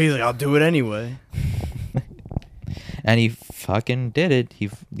 But he's like, I'll do it anyway. and he fucking did it. He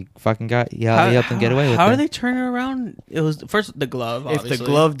fucking got he helped him get away with it. How are they turning around? It was first the glove. If Obviously. the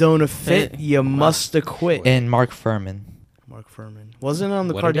glove don't fit, Fit. you must acquit. And Mark Furman, Mark Furman wasn't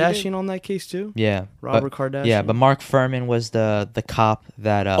the What did he do? Kardashian on that case too. yeah, Robert but, Kardashian. yeah, but Mark Furman was the cop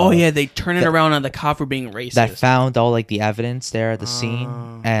that Oh yeah, they turn it that- around on the cop for being racist. that found all like the evidence there at the scene,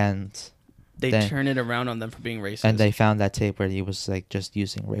 Oh. and they then- turn it around on them for being racist. they found that tape where he was like just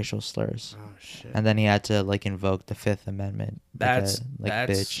using racial slurs. Oh shit. And then he had to like invoke the Fifth Amendment. that's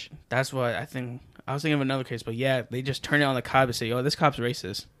bitch. That's what I think. I was thinking of another case, but yeah, they just turn it on the cop and say, "Yo, this cop's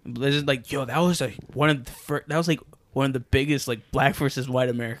racist." This is like, yo, that was like one of the biggest like black versus white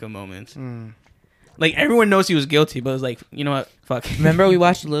America moments. Mm. Like everyone knows he was guilty, but it was like, you know what, fuck. Remember we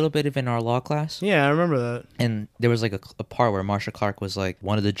watched a little bit of it in our law class, Yeah, I remember that. and there was like a part where Marsha Clark was like,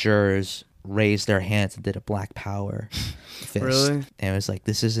 one of the jurors raised their hands and did a Black Power fist. Really? And it was like,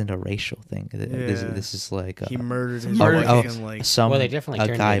 this isn't a racial thing. This, Yeah. this is like He murdered his Murdered- wife oh, and like. some Well, they definitely a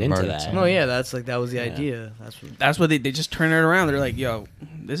turned guy it into murdered that. someone. No, yeah, that was the Yeah. idea. That's what. That's what they just turn it around. They're like, yo,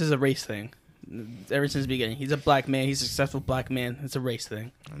 this is a race thing. Ever since the beginning, he's a black man. He's a successful black man. It's a race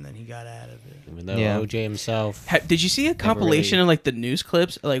thing. And then he got out of it. Even though Yeah. OJ himself. Did you see a compilation of like the news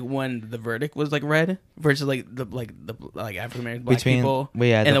clips, like when the verdict was like read versus like the African American black Between- people well,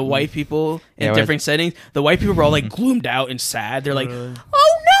 yeah, and the- the white people Yeah, in where- different settings? The white people were all like gloomed out and sad. They're like, Really?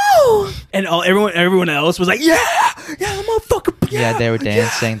 "Oh no!" And everyone else was like, "Yeah, motherfucker, Yeah, they were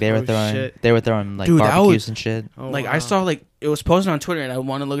dancing. They were Oh, throwing. shit. They were throwing like Dude, that barbecues was- and shit. Oh, Like wow. I saw like it was posted on Twitter and I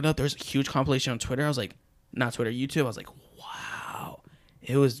wanted to look it up. There's a huge compilation on Twitter. I was like, not Twitter, YouTube. I was like, wow,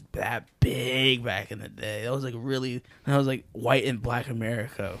 it was that big back in the day. That was like really. That was like white and black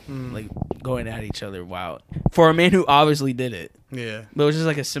America like going at each other. Wow, for a man who obviously did it, Yeah. but it was just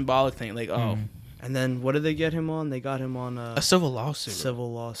like a symbolic thing. Like And then what did they get him on? They got him on a civil lawsuit.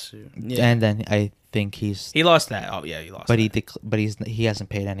 civil lawsuit. Yeah, And then I think he lost that. Oh yeah, he lost. but that. he hasn't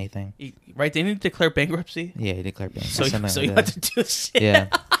paid anything. Right? They need to declare bankruptcy. Yeah, he declared So something you like have that. to do shit. Yeah.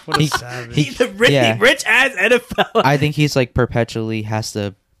 What a He- savage. he- the rich, Yeah. rich ass NFL. I think he's like perpetually has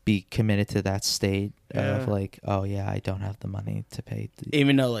to be committed to that state Yeah. of like, oh yeah, I don't have the money to pay.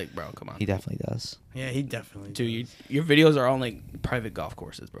 Even though, like, bro, come on. He definitely does. Yeah, he definitely. Dude, does. your videos are on like private golf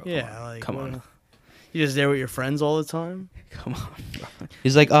courses, bro. Yeah, like come what- on, You just there with your friends all the time? come on, bro.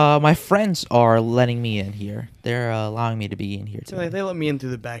 He's like, my friends are letting me in here. They're allowing me to be in here So, today. like, they let me in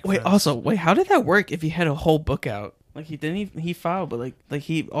through the back. Wait, fence. also, how did that work? If he had a whole book out, like he filed, but like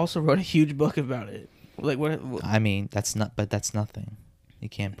he also wrote a huge book about it. Like what? I mean, that's nothing. You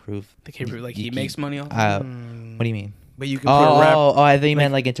can't prove. They can't prove, like he you- makes money off What do you mean? But you can put a rap. I think you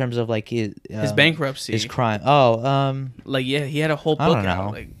meant like in terms of like his bankruptcy. his crime. Like yeah, he had a whole I book don't out.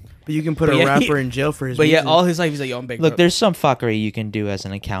 know. Like, But you can put But a yeah, rapper in jail for his. but yeah, music. all his life he's like, yo, I'm bankrupt. look, there's some fuckery you can do as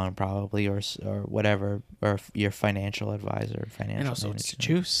an accountant probably, or whatever, or your financial advisor, financial and also it's manager. the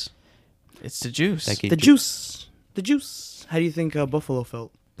juice. It's the juice. That the juice. The juice. How do you think Buffalo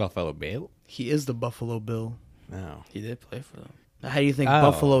felt? Buffalo Bill? He is the Buffalo Bill. No. He did play for them. How do you think Oh.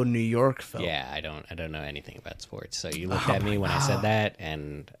 Buffalo, New York felt? Yeah, I don't know anything about sports. So you looked at me when I said that,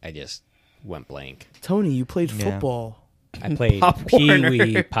 and I just went blank. Tony, you played Yeah. football. I played Pop Pee Warner.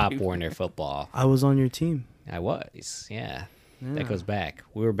 Wee Pop Warner football. I was on your team. I was, yeah. Yeah. That goes back.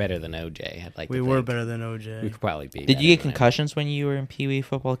 We were better than OJ. I'd like We to were think. better than We OJ. could probably be. Did better you get than concussions when you were in Pee Wee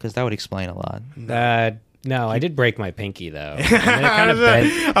football? Because that would explain a lot. No, I did break my pinky though. And then it kind of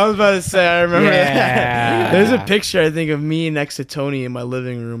bent. I was about to say, I remember Yeah. that. There's a picture, I think, of me next to Tony in my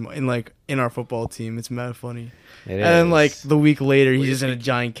living room, in our football team. It's mad funny. It And then, like, is. the week later, he's just in a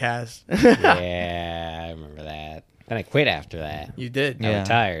giant cast. Yeah, I remember that. Then I quit after that. You did. I Yeah.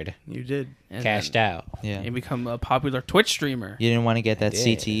 retired, You did. And cashed then out. Yeah. You become a popular Twitch streamer. You didn't want to get that did.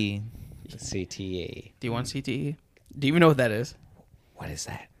 CTE. CTE. Do you want CTE? Do you even know what that is? What is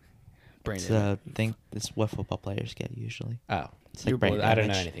that? Brain It's damage. it's what football players get usually. Oh, It's Your like brain boy- I don't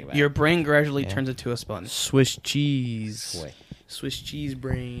know damage. anything about Your it. brain gradually Yeah. turns into a sponge. Swiss cheese. Wait, Swiss cheese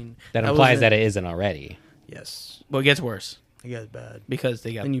brain. that was implies in- that it isn't already. Yes. Well, it gets worse It gets bad. because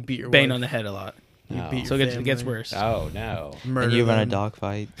they got Then you beat your banged wife. on the head a lot. You Oh. beat So your it gets family. worse. Oh no. Murder And you run a them. dog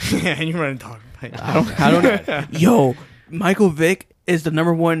fight. And you run a dog fight. I don't. Yo, Michael Vick is the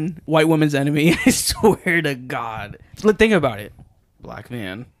number one white woman's enemy. I swear to God. Think about it. Black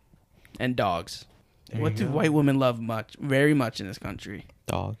man and dogs. What do white women love very much in this country?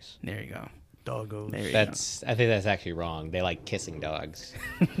 Dogs. There you go. Doggos. There you I think that's actually wrong. They like kissing dogs.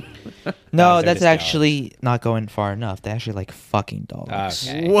 No, Dogs are that's just actually not going far enough. They actually like fucking dogs.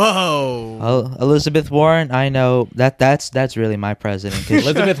 Okay. Whoa. Elizabeth Warren, I know that's really my president. 'Cause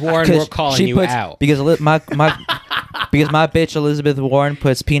Elizabeth Warren, 'cause we're calling she you puts- out. because my because my bitch Elizabeth Warren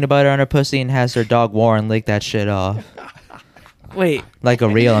puts peanut butter on her pussy and has her dog Warren lick that shit off Wait, like a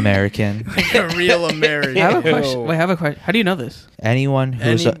real American. A real American. I have a Ew. question. Wait, I have a question. How do you know this? Anyone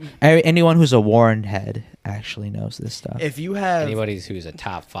who's anyone who's a Warren head actually knows this stuff. If you have Anybody who's a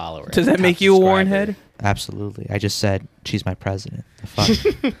top follower. Does that top make you a Warren subscriber. head? Absolutely, I just said she's my president. The fuck.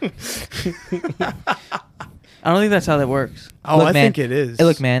 I don't think that's how that works. Oh, Look, I man, think it is. Hey,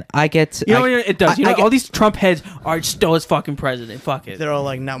 look, man, I get to, You know I- what it does? You I know, get- all these Trump heads are still his fucking president. Fuck it. They're all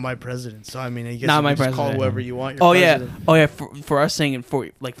like, not my president. So I mean, I guess Not you my can just call president. whoever you want. Your Oh president. yeah, oh yeah. For us saying it for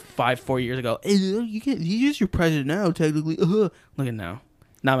like 4 years ago, hey, he is your president now. Technically, look at now,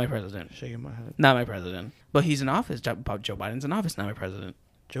 not my president, Shaking my head. not my president. But he's in office. Joe Biden's in office, not my president.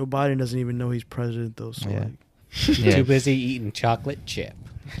 Joe Biden doesn't even know he's president though. So Yeah. like, Yeah. Too busy eating chocolate chip.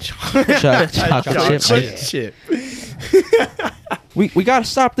 chocolate chip. chip. We gotta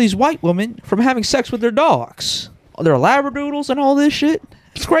stop these white women from having sex with their dogs. They're labradoodles and all this shit.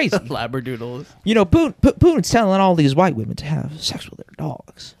 It's crazy. Labradoodles. You know, Putin's telling all these white women to have sex with their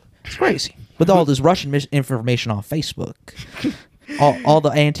dogs. It's crazy. With all this Russian misinformation on Facebook, all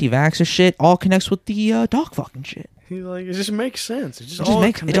the anti-vaxxer shit all connects with the dog fucking shit. He's like, it just makes sense. It just It all just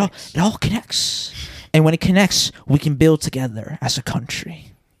makes connects. it all connects. And when it connects, we can build together as a country.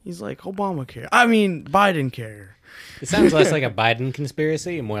 He's like Obamacare. I mean, Biden care. It sounds less like a Biden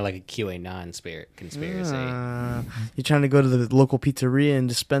conspiracy and more like a QAnon conspiracy. You trying to go to the local pizzeria and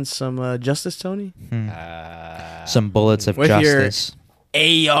dispense some justice, Tony? Some bullets of With your- justice.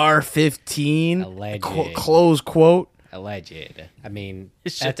 AR-15. Alleged. Close quote. Alleged. I mean,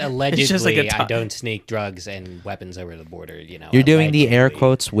 It's that's just- allegedly. it's just like a I ti- don't sneak drugs and weapons over the border. You know, You're doing the air allegedly.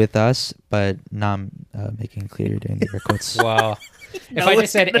 quotes with us, but not making it clear you're doing the air quotes. Well, if I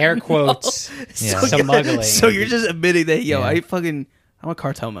just said air quotes, Yeah. smuggling. So you're just admitting that, yo, Yeah. I'm a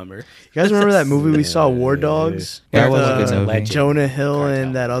cartel member. You guys remember that movie we saw, War Dogs? Yeah, that With, was a good movie. alleged. Jonah Hill Cartel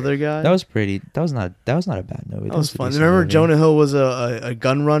and that other guy. That was pretty. That was not a bad movie. That was a fun. decent Remember movie. Jonah Hill was a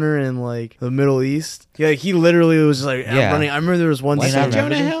gun runner in like the Middle East? Yeah, he literally was just like Yeah. running. I remember there was one Was scene. it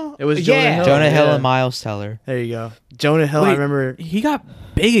Jonah Hill? It was Yeah. Jonah Hill. Jonah Hill yeah. and Miles Teller. There you go. Jonah Hill. I Wait, remember. He got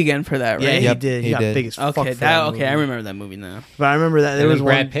big again for that, Yeah, right? he Yep, did. He he got did. big as fuck. Okay, for that okay, I movie. remember that movie now. But I remember that there And was then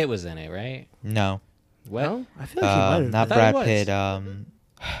Brad one. Pitt was in it, right? No, What? No? I feel like he might have. not thought he Brad was. Pitt.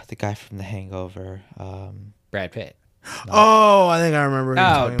 The guy from The Hangover. Brad Pitt. Oh, I think I remember who you're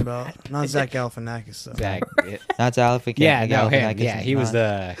Oh, talking about. Not Zach Galifianakis though. Zach. it- Not Galifianakis. yeah, no, him. Galifianakis, Yeah, he was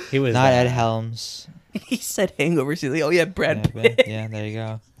not- the. He was Not the, Ed Helms. He said Hangover. So he's like, oh yeah, Brad Yeah, Pitt. yeah, there you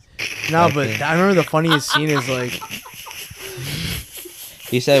go. No, Brad but Pitt. I remember the funniest scene is like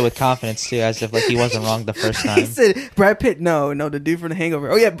He said it with confidence too, as if like he wasn't wrong the first He time. said Brad Pitt. No, the dude from the Hangover.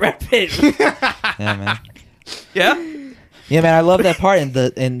 Oh yeah, Brad Pitt. Yeah, man. yeah. Yeah, man, I love that part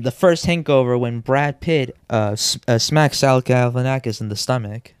in the first Hangover when Brad Pitt smacks Sal Galifianakis in the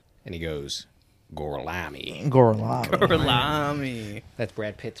stomach. and he goes, Gorlami. Gorlami. Gorlami. That's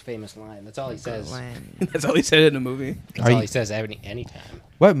Brad Pitt's famous line. That's all he says. That's all he said in the movie. That's Are all you- he says anytime.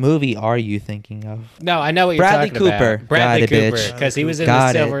 What movie are you thinking of? No, I know what you're Bradley talking Cooper. about. Bradley Got it, Cooper, bitch. because he was in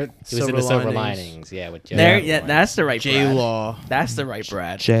Got the it. silver. He was in the Silver Silver Linings. Linings. Yeah, with There, Joe yeah, Biden. that's the right J Brad. Law. That's the right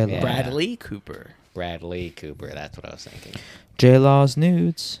Brad. J-Lo. Yeah. Bradley Cooper. Bradley Cooper. That's what I was thinking. J Law's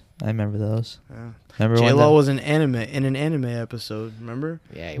nudes. I remember those. Yeah. Remember J when Law the- was in an anime episode. Remember?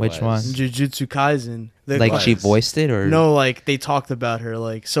 Yeah, he Which was. one? Jujutsu Kaisen. like she was. voiced it or No, like they talked about her.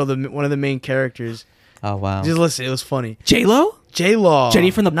 Like so, one of the main characters. Oh wow. Just listen, it was funny. J Lo, J Law, Jenny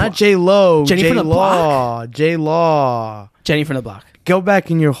from the not Block. J Lo, Jenny J from the Law, J Law. Jenny from the Block. Go back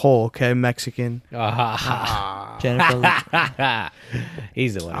in your hole, okay, Mexican. Jennifer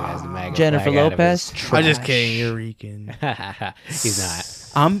He's the one who has the MAGA Jennifer flag out of Lopez. his- I'm just kidding. You're Rican. He's not.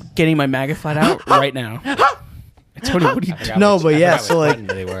 I'm getting my MAGA flag out right now. Tony, what are you I forgot No, which- but I yeah, forgot so, which like- button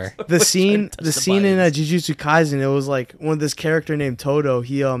they were. The scene, touch the the scene in buttons. Jujutsu Kaisen, it was like one of this character named Todo.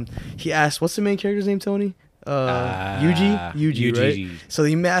 He asked, "What's the main character's name, Tony?" Yuji, Yuji. right? So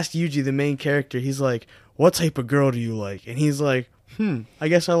he asked Yuji, the main character. He's like, "What type of girl do you like?" And he's like, I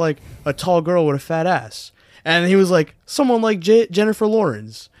guess I like a tall girl with a fat ass." And he was like, "Someone like Jennifer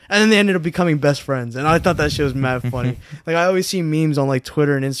Lawrence." And then they ended up becoming best friends. And I thought that shit was mad funny. Like, I always see memes on, like,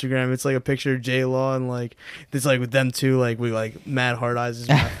 Twitter and Instagram. It's, like, a picture of J-Law and, like, it's, like, with them two, like, with, like, mad hard eyes. It's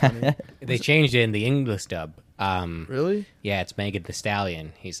mad funny. They changed it in the English dub. Really? Yeah, it's Megan Thee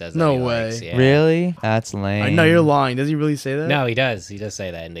Stallion. He says. No that he way. likes, yeah. Really? That's lame. I know you're lying. Does he really say that? No, he does. He does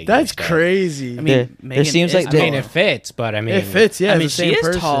say that in the That's English dub. crazy. I mean, There Megan seems is like I mean, tall. it fits, but I mean, it fits, yeah. I mean, it's the she same is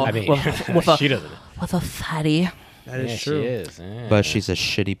person. tall. I mean, With a- she doesn't. with a fatty. That is Yeah, true. she is. Yeah. But she's a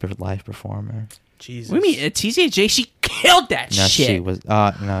shitty live performer. Jesus. What do you mean? TCJ, she killed that No, shit. she was.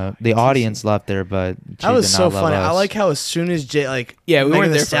 No, the audience loved her, but she That was did so not love funny. I us. like how as soon as Yeah, we Megan weren't Thee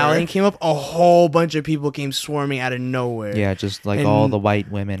there for Stallion her. came up, a whole bunch of people came swarming out of nowhere. Yeah, just like And all the white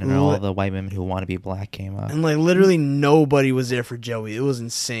women and all li- the white women who want to be black came up. And like literally nobody was there for Joey. It was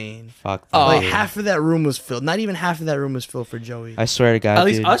insane. Fuck. Oh. Like dude. half of that room was filled. Not even half of that room was filled for Joey. I swear to God, At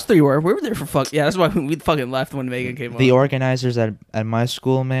least dude, us three were. We were there for fuck. Yeah, that's why we fucking left when Megan came the on. organizers at my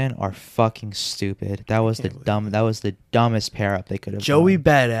school, man, are fucking stupid. That was the dumbest pair up they could have. Joey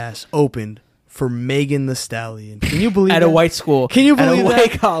done. Badass opened for Megan the Stallion. Can you believe At that? a white school. Can you At believe a that?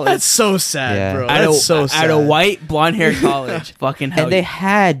 white college. That's so sad, Yeah. bro. at That's a, so sad. At a white blonde hair college. Fucking hell. And they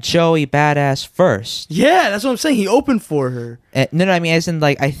had Joey Badass first. Yeah, that's what I'm saying. He opened for her. No, I mean, as in,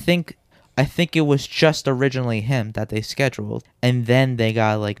 like, I think it was just originally him that they scheduled, and then they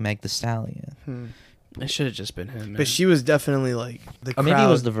got like Meg the Stallion. It should have just been him. Man. But she was definitely like the Or crowd. maybe it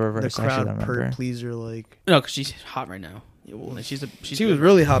was the the reverse. I crowd don't per remember. pleaser. Like no, because she's hot right now. Yeah, well, she's she was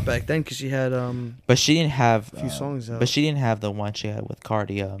really hot back then because she had But she didn't have few songs out. But she didn't have the one she had with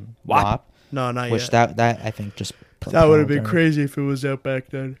Cardi, WAP. WAP, no, not which yet. that I think just That would have been propelled her. crazy if it was out back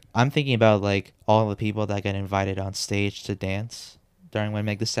then. I'm thinking about like all the people that got invited on stage to dance during when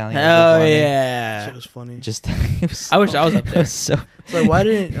Meg the Stallion. was Hell performing. yeah. Shit was funny. Just it was I wish I was up it there. was so It's like why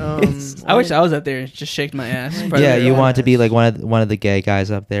didn't I wish I was up there and just shake my ass. in front of yeah, you everyone. want to be like one of the gay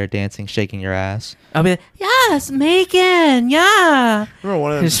guys up there dancing, shaking your ass. I'll be like, yes, Megan, yeah. remember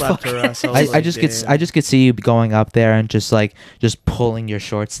one of them Just slapped her fucking- ass. I, was I just damn. I just could see you going up there and just pulling your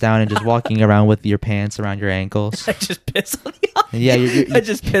shorts down and just walking around with your pants around your ankles. I just piss on the audience. Yeah, you're, I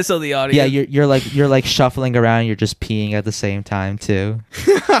just piss on the audience. yeah, you're like shuffling around. You're just peeing at the same time too,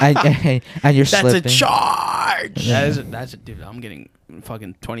 and you're That's slipping. a charge. That's a dude. I'm getting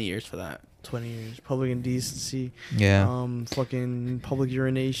fucking 20 years for that. 20 years. Public indecency. Yeah. Fucking public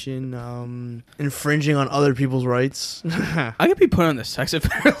urination. Infringing on other people's rights. I could be put on the sex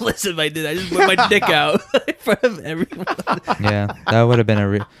offender list if I did. I just whip my dick out in front of everyone. Yeah, that would have been a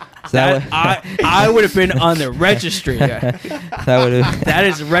real. I would have been on the registry. that would have That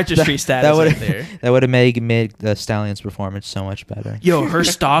is registry status would right there. that would have made the Stallion's performance so much better. Yo, her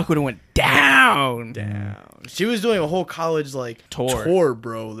stock would have went down. She was doing a whole college like Tour.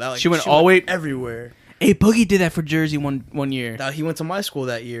 bro. That, like, She went all the way- everywhere. Hey, Boogie did that for Jersey one year. Now, he went to my school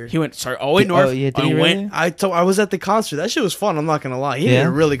that year. He went all the way north. Oh, yeah, did and he really? went I was at the concert. That shit was fun. I'm not gonna lie. He did Yeah?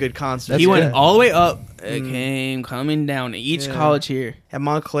 a really good concert. he That's went good. all the way up. It came coming down to each Yeah. college here. At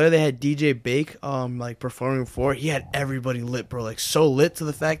Montclair, they had DJ Bake, like performing before. He had everybody lit, bro. Like so lit to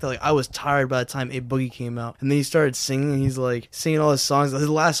the fact that like I was tired by the time A Boogie came out. And then he started singing. He's like singing all his songs. His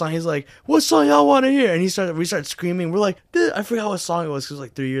last song, he's like, "What song y'all want to hear?" And we started screaming. We're like, I forgot what song it was because it was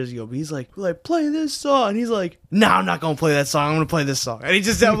like 3 years ago. But he's like, we're like, play this song. And he's like, no, I'm not gonna play that song. I'm gonna play this song. And he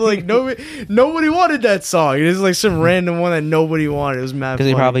just had like nobody wanted that song. It was like some random one that nobody wanted. It was mad. Because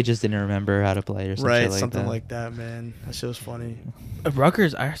he funny. probably just didn't remember how to play it or some right, shit like something that. like that, man. That shit was funny.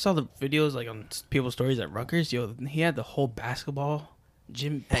 Rutgers, I saw the videos like on people's stories at Rutgers. Yo, he had the whole basketball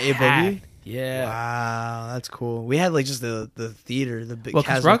gym. At A Boogie? packed. Yeah. Wow, that's cool. We had like just the theater, the big. Well,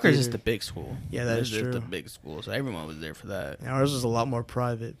 because Castle Rutgers is theater. the big school. Yeah, that is It's true. the big school, so everyone was there for that. Yeah, ours was a lot more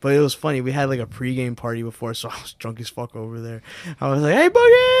private, but it was funny. We had like a pregame party before, so I was drunk as fuck over there. I was like, "Hey,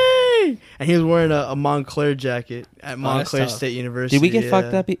 Boogie!" Joey! And he was wearing a Montclair jacket at Montclair tough. State University. Did we get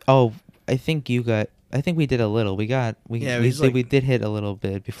fucked yeah. up? Oh, I think you got. I think we did a little. We did hit a little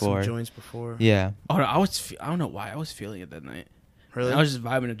bit before. Some joints before. Yeah. Oh no, I don't know why I was feeling it that night. Really? I was just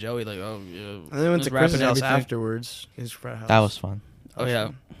vibing to Joey, like, oh yeah. And then we went to Just rapping Chris's house everything. afterwards. His frat house. That was fun. Oh yeah,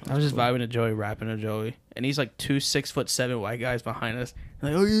 I was just cool. vibing to Joey, rapping to Joey, and he's like 2 6'7" white guys behind us.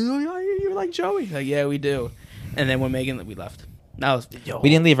 Like, oh, you like Joey? Like, yeah, we do. And then when Megan, we left. That was yo. We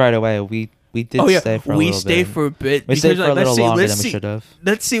didn't leave right away. We did Oh yeah, stay for a we little stayed bit. for a bit. We stayed because, for a like, little longer let's than we see- should have.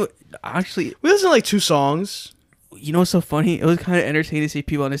 Let's see. What, actually, We listened to like 2 songs. you know what's so funny? It was kind of entertaining to see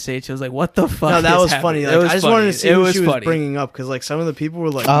people on the stage. It was like, what the fuck? No, that is was happening? funny. It Like, was I just funny. wanted to see it who was she was funny. bringing up because like some of the people were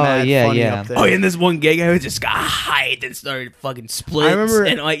like Oh, mad yeah, funny yeah. up there. Oh, and this one gay guy who just got hyped and started fucking splits. I remember.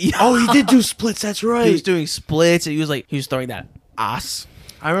 And like, Oh, he did do splits. That's he was right. doing splits, and he was throwing that ass.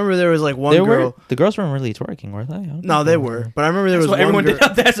 I remember there was like one There girl. were the girls weren't really twerking, were they? I don't No, think they were. But I remember there That's was what one everyone girl. did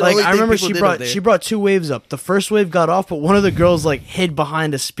up there. That's the Like only I thing remember people she did up brought there. she brought 2 waves up. The first wave got off, but one of the girls like hid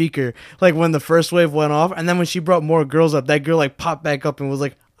behind a speaker. Like when the first wave went off, and then when she brought more girls up, that girl like popped back up and was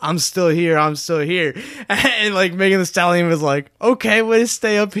like, "I'm still here. I'm still here." And like Megan Thee Stallion was like, "Okay, way to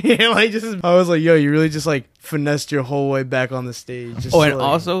stay up here." Like just I was like, "Yo, you really just like finessed your whole way back on the stage." Just Oh, to, and like-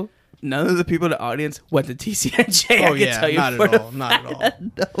 also, none of the people in the audience went to TCNJ. Oh I can yeah, tell you not for at the all, not at all.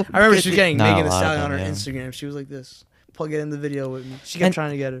 no I remember she was getting Not Megan a Thee lot of Stallion on her them, yeah. Instagram. She was like this. Plug it in the video with me. She kept And-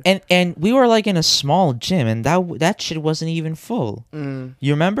 trying to get her. And we were like in a small gym, and that shit wasn't even full. Mm.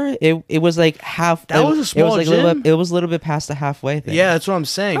 You remember? It was like half. That was a small it was like gym? it was a little bit past the halfway thing. Yeah, that's what I'm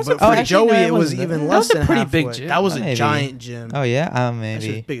saying. That's But a for pretty- Joey, actually, no, it it was wasn't even that. less That was a than pretty halfway. big gym. That was a Maybe. giant gym. Oh yeah, That shit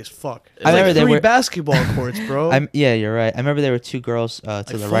maybe. was big as fuck. It's I remember like there 3 were- basketball courts, bro. Yeah, you're right. I remember there were 2 girls to Like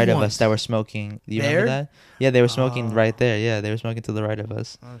the full right of us ones. that were smoking. You There? remember that? Yeah, they were smoking Oh. right there. Yeah, they were smoking to the right of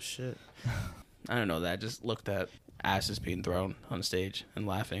us. Oh shit. I don't know that. I just looked at asses being thrown on stage and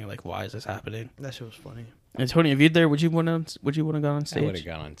laughing. Like, why is this happening? That shit was funny. And Tony, if you there, would you want to go on I would have stage?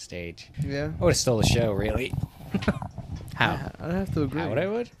 gone on stage. Yeah. I would have stole the show, really. How? I'd have to agree. How would I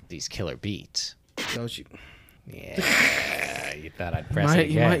would? These killer beats. Don't you? Yeah, you thought I'd press it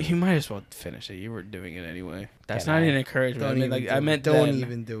again. You might as well finish it. You were doing it anyway. That's Can not I? an encouragement. Don't I mean, even like do I it. meant Don't then.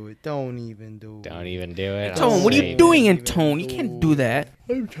 even do it. Don't even do it. Don't even do it. Tone, I'll what are you save doing it. in Tone? You can't do that.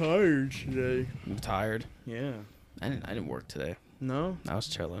 I'm tired today. I'm tired. Yeah. I didn't work today. No. I was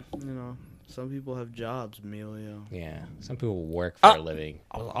chilling. You know, some people have jobs, Emilio. Yeah, some people work for a living.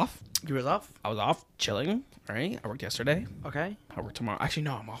 I was off. You was off? I was off chilling. Right. I worked yesterday. Okay. I work tomorrow. Actually,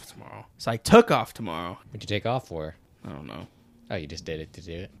 no, I'm off tomorrow. So I took off tomorrow. What'd you take off for? I don't know. Oh, you just did it to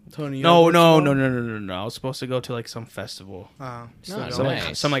do it. Tony. you No, off no, tomorrow? no. I was supposed to go to like some festival. Oh. No, No, so don't.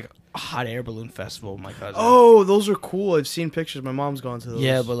 nice. Some like hot air balloon festival. My cousin. Oh, those are cool. I've seen pictures. My mom's gone to those.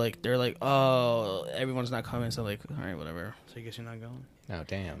 Yeah, but like they're like, oh, everyone's not coming. So like, all right, whatever. So I guess you're not going. Oh,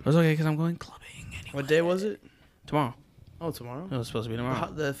 damn. It was okay because I'm going clubbing anyway. What day was it? Tomorrow. Oh, tomorrow. It was supposed to be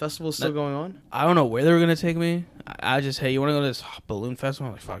tomorrow. The festival's still That- going on? I don't know where they were gonna take me. I just, hey, you want to go to this balloon festival?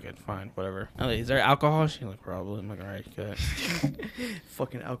 I'm like, fuck it, fine, whatever. I'm like, is there alcohol? She's like, probably. I'm like, all right, good.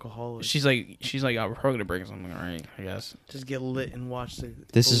 Fucking alcoholic. she's like, oh, we're probably gonna bring something. All right, I guess. Just get lit and watch the.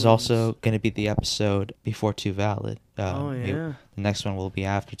 This is balloons. also going to be the episode before Too Valid. Oh yeah. The next one will be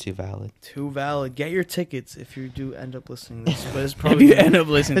after Too Valid. Too valid. Get your tickets if you do end up listening to this. But it's If probably you end up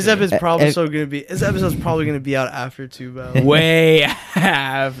listening, this to episode's probably Eh, so gonna be. This episode's probably gonna be out after Too Valid. it, way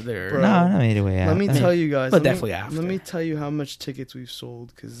after. Bro. No, anyway. Let me tell you guys. But let me- definitely after. Let me tell you how much tickets we've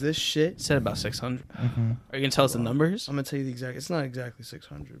sold. Cause this shit. Said about 600. Hmm. Are you gonna tell us the numbers? I'm gonna tell you the exact. It's not exactly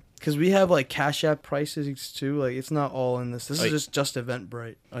 600. Cause we have like Cash App prices too. Like it's not all in this. This Oh, is just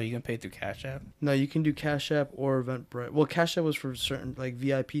Eventbrite. Oh, you can pay through Cash App. No, you can do Cash App or Eventbrite. Well, Cash App was for certain like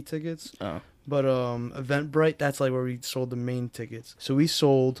VIP tickets. Oh, But Eventbrite, that's like where we sold the main tickets. So we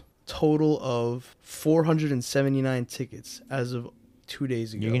sold total of 479 tickets as of 2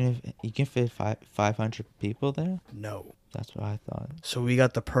 days ago. You can fit 500 people there? No. That's what I thought. So we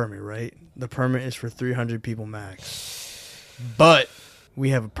got the permit, right? The permit is for 300 people max. But we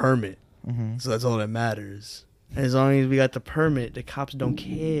have a permit. Hmm. So that's all that matters. And as long as we got the permit, the cops don't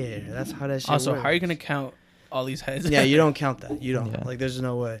care. That's how that shit also, works. how are you gonna count all these heads? Yeah, you don't count that. You don't. Yeah. Like, there's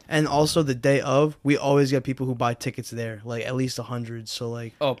no way. And also, the day of, we always get people who buy tickets there. Like, at least 100. So,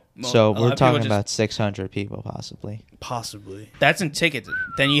 like, Oh, well, So a lot we're of people talking just- about 600 people possibly. possibly. that's in tickets.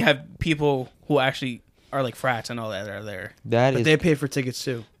 Then you have people who actually are like frats and all that are there. That But is they pay for tickets,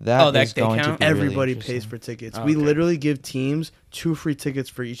 too. that Oh, that is they going count? to be really Everybody interesting. pays for tickets. Oh, We okay. literally give teams 2 free tickets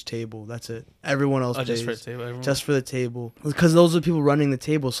for each table. That's it. Everyone else Oh, pays. just for the table. everyone? Just for the table. Because those are the people running the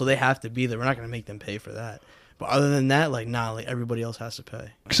table, so they have to be there. We're not going to make them pay for that. But other than that, like, nah, like, everybody else has to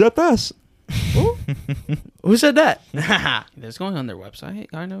pay. Except us. Who said that? That's going on their website,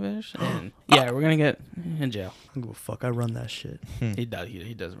 kind of ish. And yeah, we're gonna get in jail. I don't give a fuck. I run that shit. He does.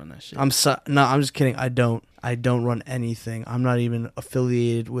 He does run that shit. I'm just kidding. I don't run anything. I'm not even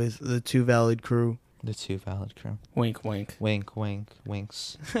affiliated with the Two Valid crew. The Two Valid crew. Wink, wink, Wink, wink,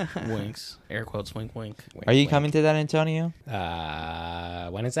 winks. winks. Air quotes. Wink, wink. Are you coming to that, Antonio?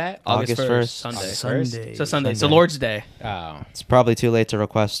 When is that? August 1st. Sunday. Sunday. So Sunday. It's the Sunday. Lord's Day. Oh, It's probably too late to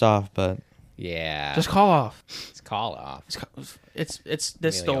request off, but yeah. Just call off. It's call off. It's this Really, I'm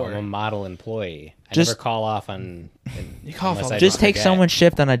a store. model employee. I Just- never call off on. You call off unless all I the just time. take forget. someone's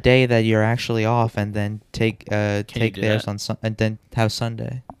shift on a day that you're actually off, and then take you take do theirs that? on and then have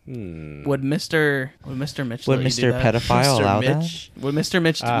Sunday. Would Mr. Mitch Would let you do Mr. that? Pedophile Mr. allow Mitch. Would Mr.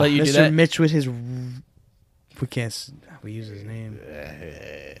 Mitch Ah. let you do Mr. that? Mitch with his. We can't. We use his name.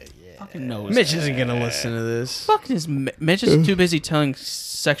 Fucking knows. Mitch isn't gonna listen to this. Fucking is Mitch is too busy telling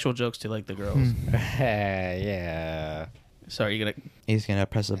sexual jokes to like the girls. Yeah. Sorry, you gonna. He's gonna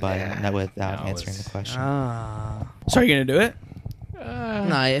press a button not without No, answering the it's- question. Sorry, you gonna do it?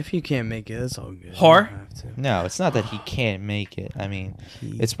 Nah, if you can't make it, that's all good. Whore? You don't have to. No, it's not that he can't make it. I mean,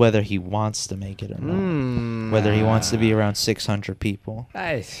 He- it's whether he wants to make it or not. Mm. Whether he wants to be around 600 people.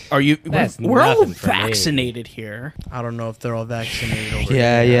 Are you? That's we're all nothing for me. vaccinated here. I don't know if they're all vaccinated over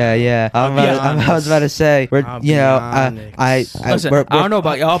Yeah, here. yeah. I'll be I was about to say, I'll be honest. Listen, I don't know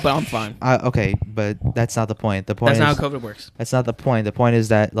about y'all, but I'm fine. Okay, but that's not the point. The point That's not is how COVID works. that's not the point. The point is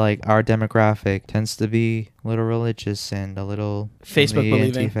that like our demographic tends to be a little religious and a little Facebook on the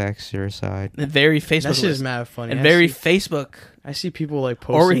believing. anti-vaxxer side. And very That Facebook shit is mad funny. and I very see, Facebook I see people like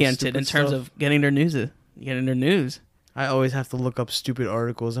posting oriented stupid in terms stuff. of getting their news. Getting their news. I always have to look up stupid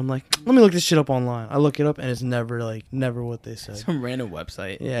articles. I'm like, let me look this shit up online. I look it up and it's never what they say. Some random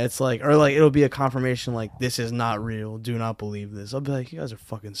website. Yeah, it's like, or like it'll be a confirmation like this is not real. Do not believe this. I'll be like, you guys are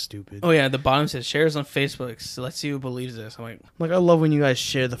fucking stupid. Oh yeah, the bottom says shares on Facebook. So let's see who believes this. I'm like, Like I love when you guys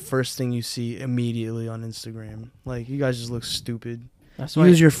share the first thing you see immediately on Instagram. Like you guys just look stupid. that's why.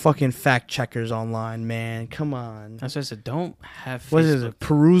 Use your fucking fact checkers online, man. Come on. That's why I said don't have. Facebook. What is it?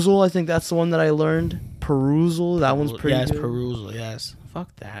 Perusal? I think that's the one that I learned. Perusal. That one's pretty Yes, good. perusal. Yes.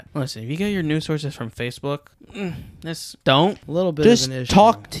 Fuck that. Listen, if you get your news sources from Facebook, don't. A little bit Just of an issue.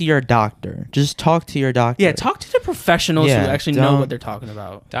 talk to your doctor. Just talk to your doctor. Yeah, talk to the professionals Yeah, who actually know don't- what they're talking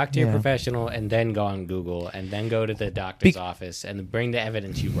about. Talk to your Yeah. professional and then go on Google and then go to the doctor's Be- office and bring the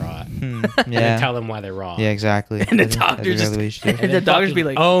evidence you brought. Hmm, And then yeah. tell them why they're wrong. Yeah, exactly. And the That's doctor exactly just- what you should do. And the then doctors be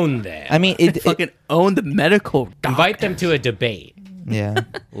fucking like, own them. I mean, it fucking own the medical. Invite them to a debate yeah.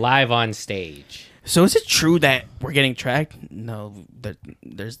 live on stage. So is it true that we're getting tracked? No,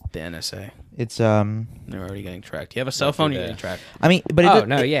 there's the NSA. It's They're already getting tracked. You have a cell phone, you're the- getting tracked. I mean, but Oh it,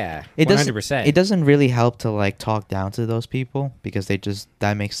 no, it, yeah, it doesn't 100%. it doesn't really help to like talk down to those people because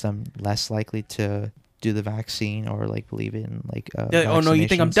that makes them less likely to do the vaccine or like believe in like They're like, oh no, you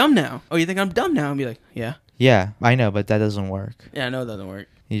think I'm vaccinations. dumb now? Oh, you think I'm dumb now? And be like, yeah, Yeah, I know, but that doesn't work. yeah, I know it doesn't work.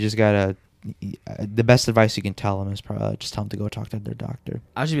 You just gotta. The best advice you can tell them is probably just tell them to go talk to their doctor.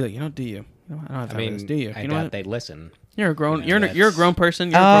 I'll just be like, do you? I don't have I time for this, mean, do you? I You know doubt what? they'd listen. You're a grown. you know, You're a grown person.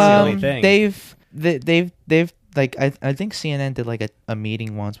 You're a the grown only thing. They've like I think CNN did like a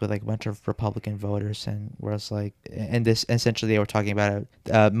meeting once with like a bunch of Republican voters and where it's like and this essentially they were talking about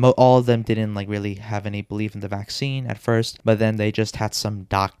it. All of them didn't like really have any belief in the vaccine at first, but then they just had some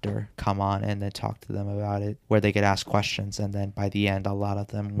doctor come on and then talk to them about it where they could ask questions, and then by the end a lot of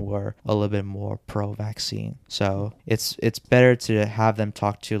them were a little bit more pro-vaccine. So it's better to have them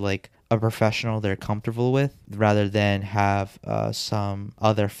talk to like a professional they're comfortable with rather than have some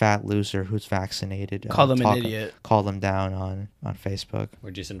other fat loser who's vaccinated Call them an idiot. call them down on Facebook.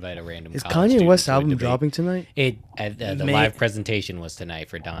 Or just invite a random. Is college Kanye student West's to a album debate. dropping tonight? The May- live presentation was tonight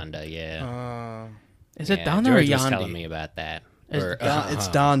for Donda. Yeah. Is it Yeah, Donda George or was telling Yandi? me about that. It's Or, It's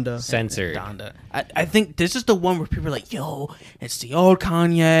Donda. censored. Donda. I think this is the one where people are like, yo, it's the old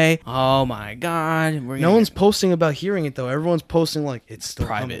Kanye. Oh my god. No one's posting about hearing it though. Everyone's posting like it's still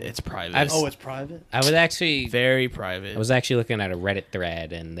private. coming. It's private. I've Oh, it's private. I was actually very private. I was actually looking at a Reddit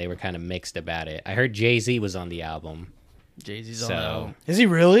thread and they were kind of mixed about it. I heard Jay-Z was on the album. Jay-Z's So- on album. Is he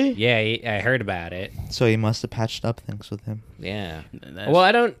really? Yeah, I heard about it. So he must have patched up things with him. Yeah. That's- Well,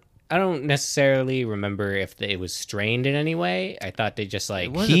 I don't necessarily remember if it was strained in any way. I thought they just like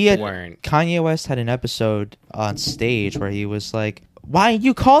weren't. Kanye West had an episode on stage where he was like, "Why are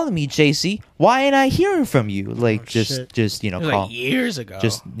you calling me, JC? Why ain't I hearing from you?" Like just shit. just It was call. like years ago.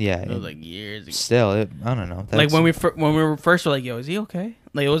 Just yeah. It was like years ago. Still, I don't know. Like That's- when we were first were like, yo, is he okay?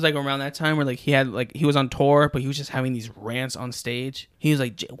 Like it was like around that time where like he was on tour, but he was just having these rants on stage. He was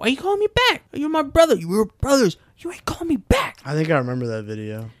like, why you calling me back? You're my brother. You were brothers. You ain't calling me back. I think I remember that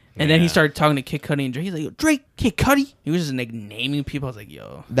video. And then he Yeah. started talking to Kid Cudi and Drake. He's like, yo, Drake, Kid Cudi. He was just like naming people. I was like,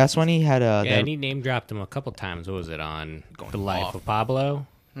 yo. That's when he had Yeah, and he name dropped him a couple times. What was it on The Life off. of Pablo?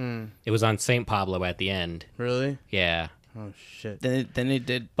 It was on Saint Pablo at the end. Really? Yeah. Oh shit. Then they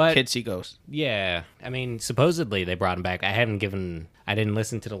did But- Kid See Ghost. Yeah, I mean, supposedly they brought him back. I didn't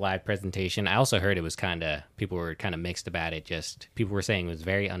listen to the live presentation. I also heard it was people were kind of mixed about it. Just people were saying it was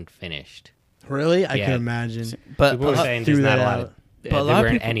very unfinished. Really? I Yeah. can imagine. But People were saying threw there's not that a lot out. of. But a There lot of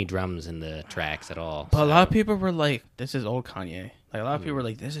weren't people- any drums in the tracks at all. But a lot of so- people were like, this is old Kanye. Like, a lot of people were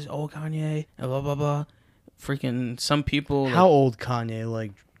like, this is old Kanye, and blah, blah, blah. Freaking some people. How old Kanye?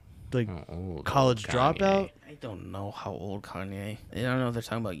 Like Oh, college Kanye. dropout? I don't know how old Kanye. I don't know if they're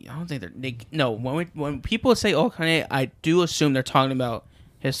talking about. I don't think no, when people say old Kanye, I do assume they're talking about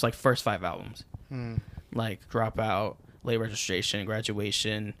his like first 5 albums. Like Dropout, Late Registration,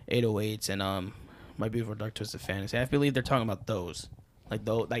 Graduation, 808s, and My Beautiful Dark Twisted Fantasy. I believe they're talking about those.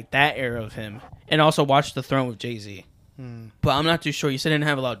 Like that era of him. And also Watch the Throne with Jay-Z. But I'm not too sure. You said it didn't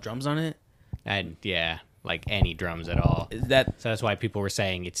have a lot of drums on it? And yeah, like any drums at all. Is that So that's why people were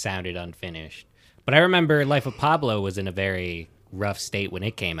saying it sounded unfinished. But I remember Life of Pablo was in a very rough state when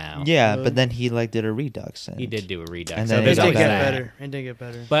it came out. Yeah, but then he like did a redux. And He did do a redux. And so then It there's did got get always that. better. It did get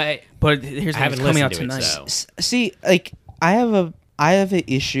better. But here's I the haven't thing, it's coming out listened to it, tonight. so. See, like I have an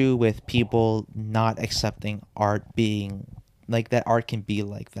issue with people not accepting art being like that. Art can be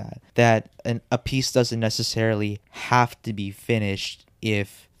like that. That a piece doesn't necessarily have to be finished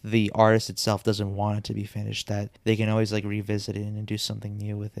if the artist itself doesn't want it to be finished. That they can always like revisit it and do something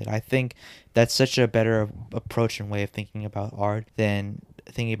new with it. I think that's such a better approach and way of thinking about art than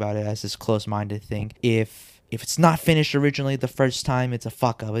thinking about it as this close-minded thing. If it's not finished originally the first time, it's a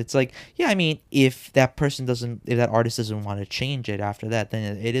fuck up. It's like, yeah, I mean, if that artist doesn't want to change it after that,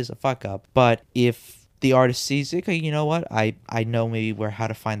 then it is a fuck up. But if the artist sees, okay, you know what, I know maybe how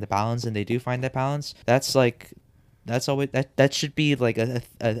to find the balance, and they do find that balance, that's always that should be like a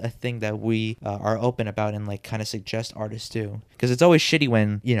thing that we are open about and like kind of suggest artists do, because it's always shitty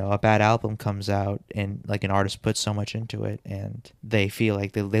when a bad album comes out and like an artist puts so much into it and they feel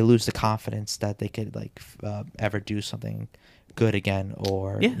like they lose the confidence that they could like ever do something good again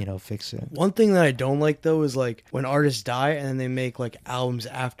or fix it. One thing that I don't like though is like when artists die and then they make like albums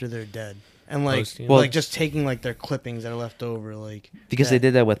after they're dead. And like, Posting. like just taking like their clippings that are left over, like Because they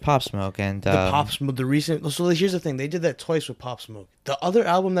did that with Pop Smoke and the Pop Smoke, the recent. So here's the thing: they did that twice with Pop Smoke. The other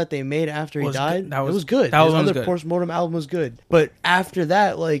album that they made after he Was died, good. That it was- was good. that His one was other good. Postmortem album was good, but after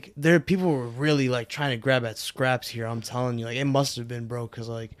that, like people were really like trying to grab at scraps here. I'm telling you, like it must have been broke because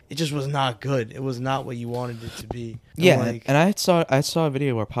like it just was not good. It was not what you wanted it to be. And, Yeah, like, and I saw a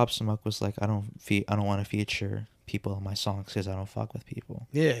video where Pop Smoke was like, I don't want to feature people in my songs because I don't fuck with people.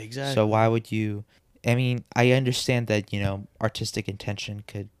 yeah, exactly. So why would you? I mean, I understand that artistic intention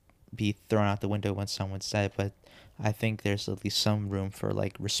could be thrown out the window when someone's dead, but I think there's at least some room for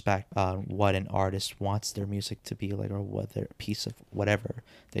like respect on what an artist wants their music to be like, or what their piece of whatever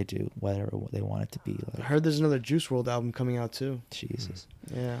they do, whatever they want it to be I like. heard there's another Juice WRLD album coming out too. Jesus,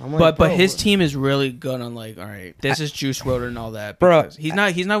 Yeah, I'm like, But bro, his what- team is really good on like, all right, this is Juice WRLD and all that. Bro, because he's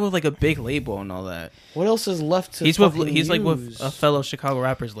not with like a big label and all that. What else is left to? He's like with use? a fellow Chicago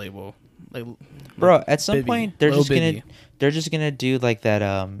rappers label. Like, bro. At some Bibby. point, they're Lil just Bibby. gonna do like that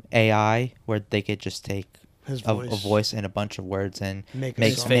AI where they could just take His a voice. voice and a bunch of words and Make a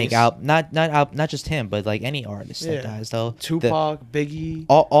make song. make face. out not just him, but like any artist Yeah. that dies though. Tupac, Biggie.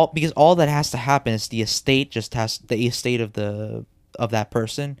 All because all that has to happen is the estate of that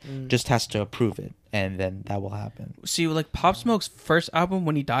person just has to approve it, and then that will happen. see, like Pop Smoke's first album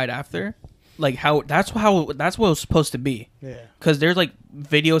when he died after, like that's what it was supposed to be. Yeah. Because there's like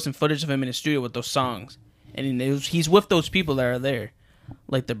videos and footage of him in the studio with those songs, and he's with those people that are there.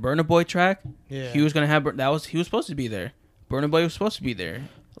 Like the Burna Boy track, Yeah. he was gonna have he was supposed to be there. Burna Boy was supposed to be there.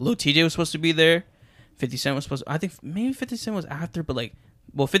 Lil TJ was supposed to be there. 50 Cent was supposed. I think maybe 50 Cent was after, but like,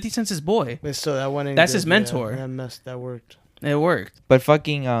 well, 50 Cent's his boy. But still, that went in. That's good, his mentor. Yeah, that worked. It worked. But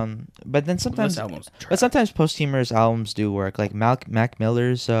fucking but then sometimes This album's but trash. sometimes posthumous albums do work. Like Mac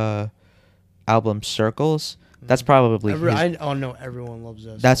Miller's album Circles. That's probably Everyone loves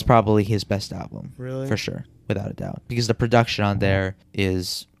that. that's song. probably his best album. Really? For sure, without a doubt. Because the production on there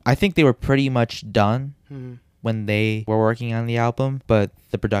is, I think they were pretty much done Mhm. when they were working on the album, but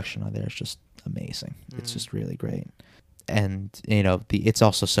the production on there is just amazing. It's just really great. And it's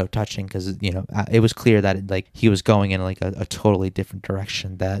also so touching because it was clear that he was going in like a totally different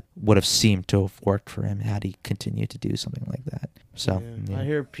direction that would have seemed to have worked for him had he continued to do something like that. So Yeah. I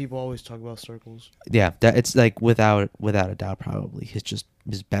hear people always talk about Circles. yeah, that it's like without a doubt probably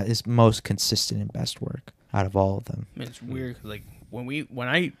his most consistent and best work out of all of them. I mean, it's weird 'cause, like when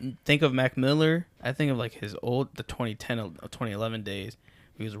I think of Mac Miller, I think of like his the 2010 or 2011 days.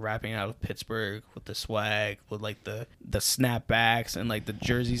 He was rapping out of Pittsburgh with the swag, with like the snapbacks and like the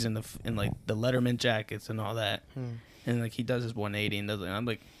jerseys and like the Letterman jackets and all that. And like he does his 180 and does it. And I'm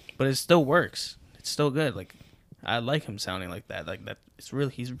like, but it still works. It's still good. Like I like him sounding like that. Like that.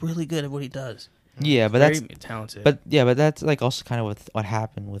 He's really good at what he does. Yeah, but Very that's talented. but that's like also kind of with what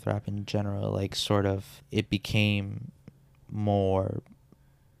happened with rap in general. Like sort of it became more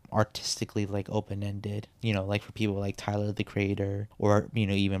artistically like open-ended, you know, like for people like Tyler the Creator or, you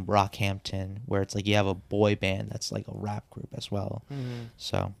know, even Brockhampton, where it's like you have a boy band that's like a rap group as well.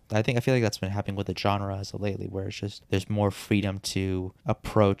 So I feel like that's been happening with the genre as of lately, where it's just there's more freedom to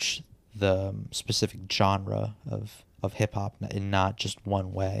approach the specific genre of hip-hop in not just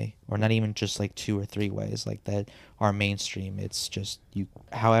one way, or not even just like 2 or 3 ways like that are mainstream. It's just you,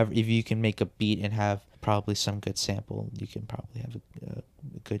 however, if you can make a beat and have probably some good sample, you can probably have a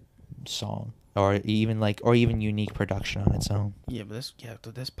good song, or even unique production on its own. Yeah,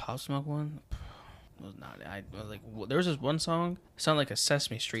 but this Pop Smoke one was not. I was like, there was this one song, it sounded like a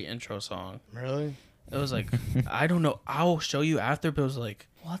Sesame Street intro song. Really? It was like, I don't know. I'll show you after, but it was like,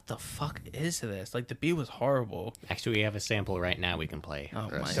 what the fuck is this? Like the beat was horrible. Actually, we have a sample right now we can play. Oh my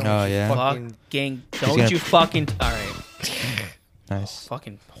Don't god! Oh, yeah. Fuck, gang! gonna- Don't you fucking! All right, Nice.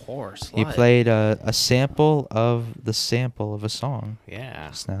 fucking horse. He played a sample of the sample of a song Yeah.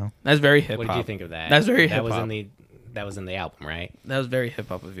 just now. That's very hip hop. What did you think of that? That's very That was hip-hop. in the that was in the album, right? That was very hip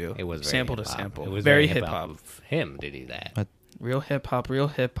hop of you. It was very sample to hip-hop. sample. It was very hip hip hop. of him to do that. But Real hip hop. Real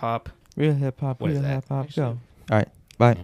hip hop. real hip hop, What is real that? hip hop. Go. All right. Bye.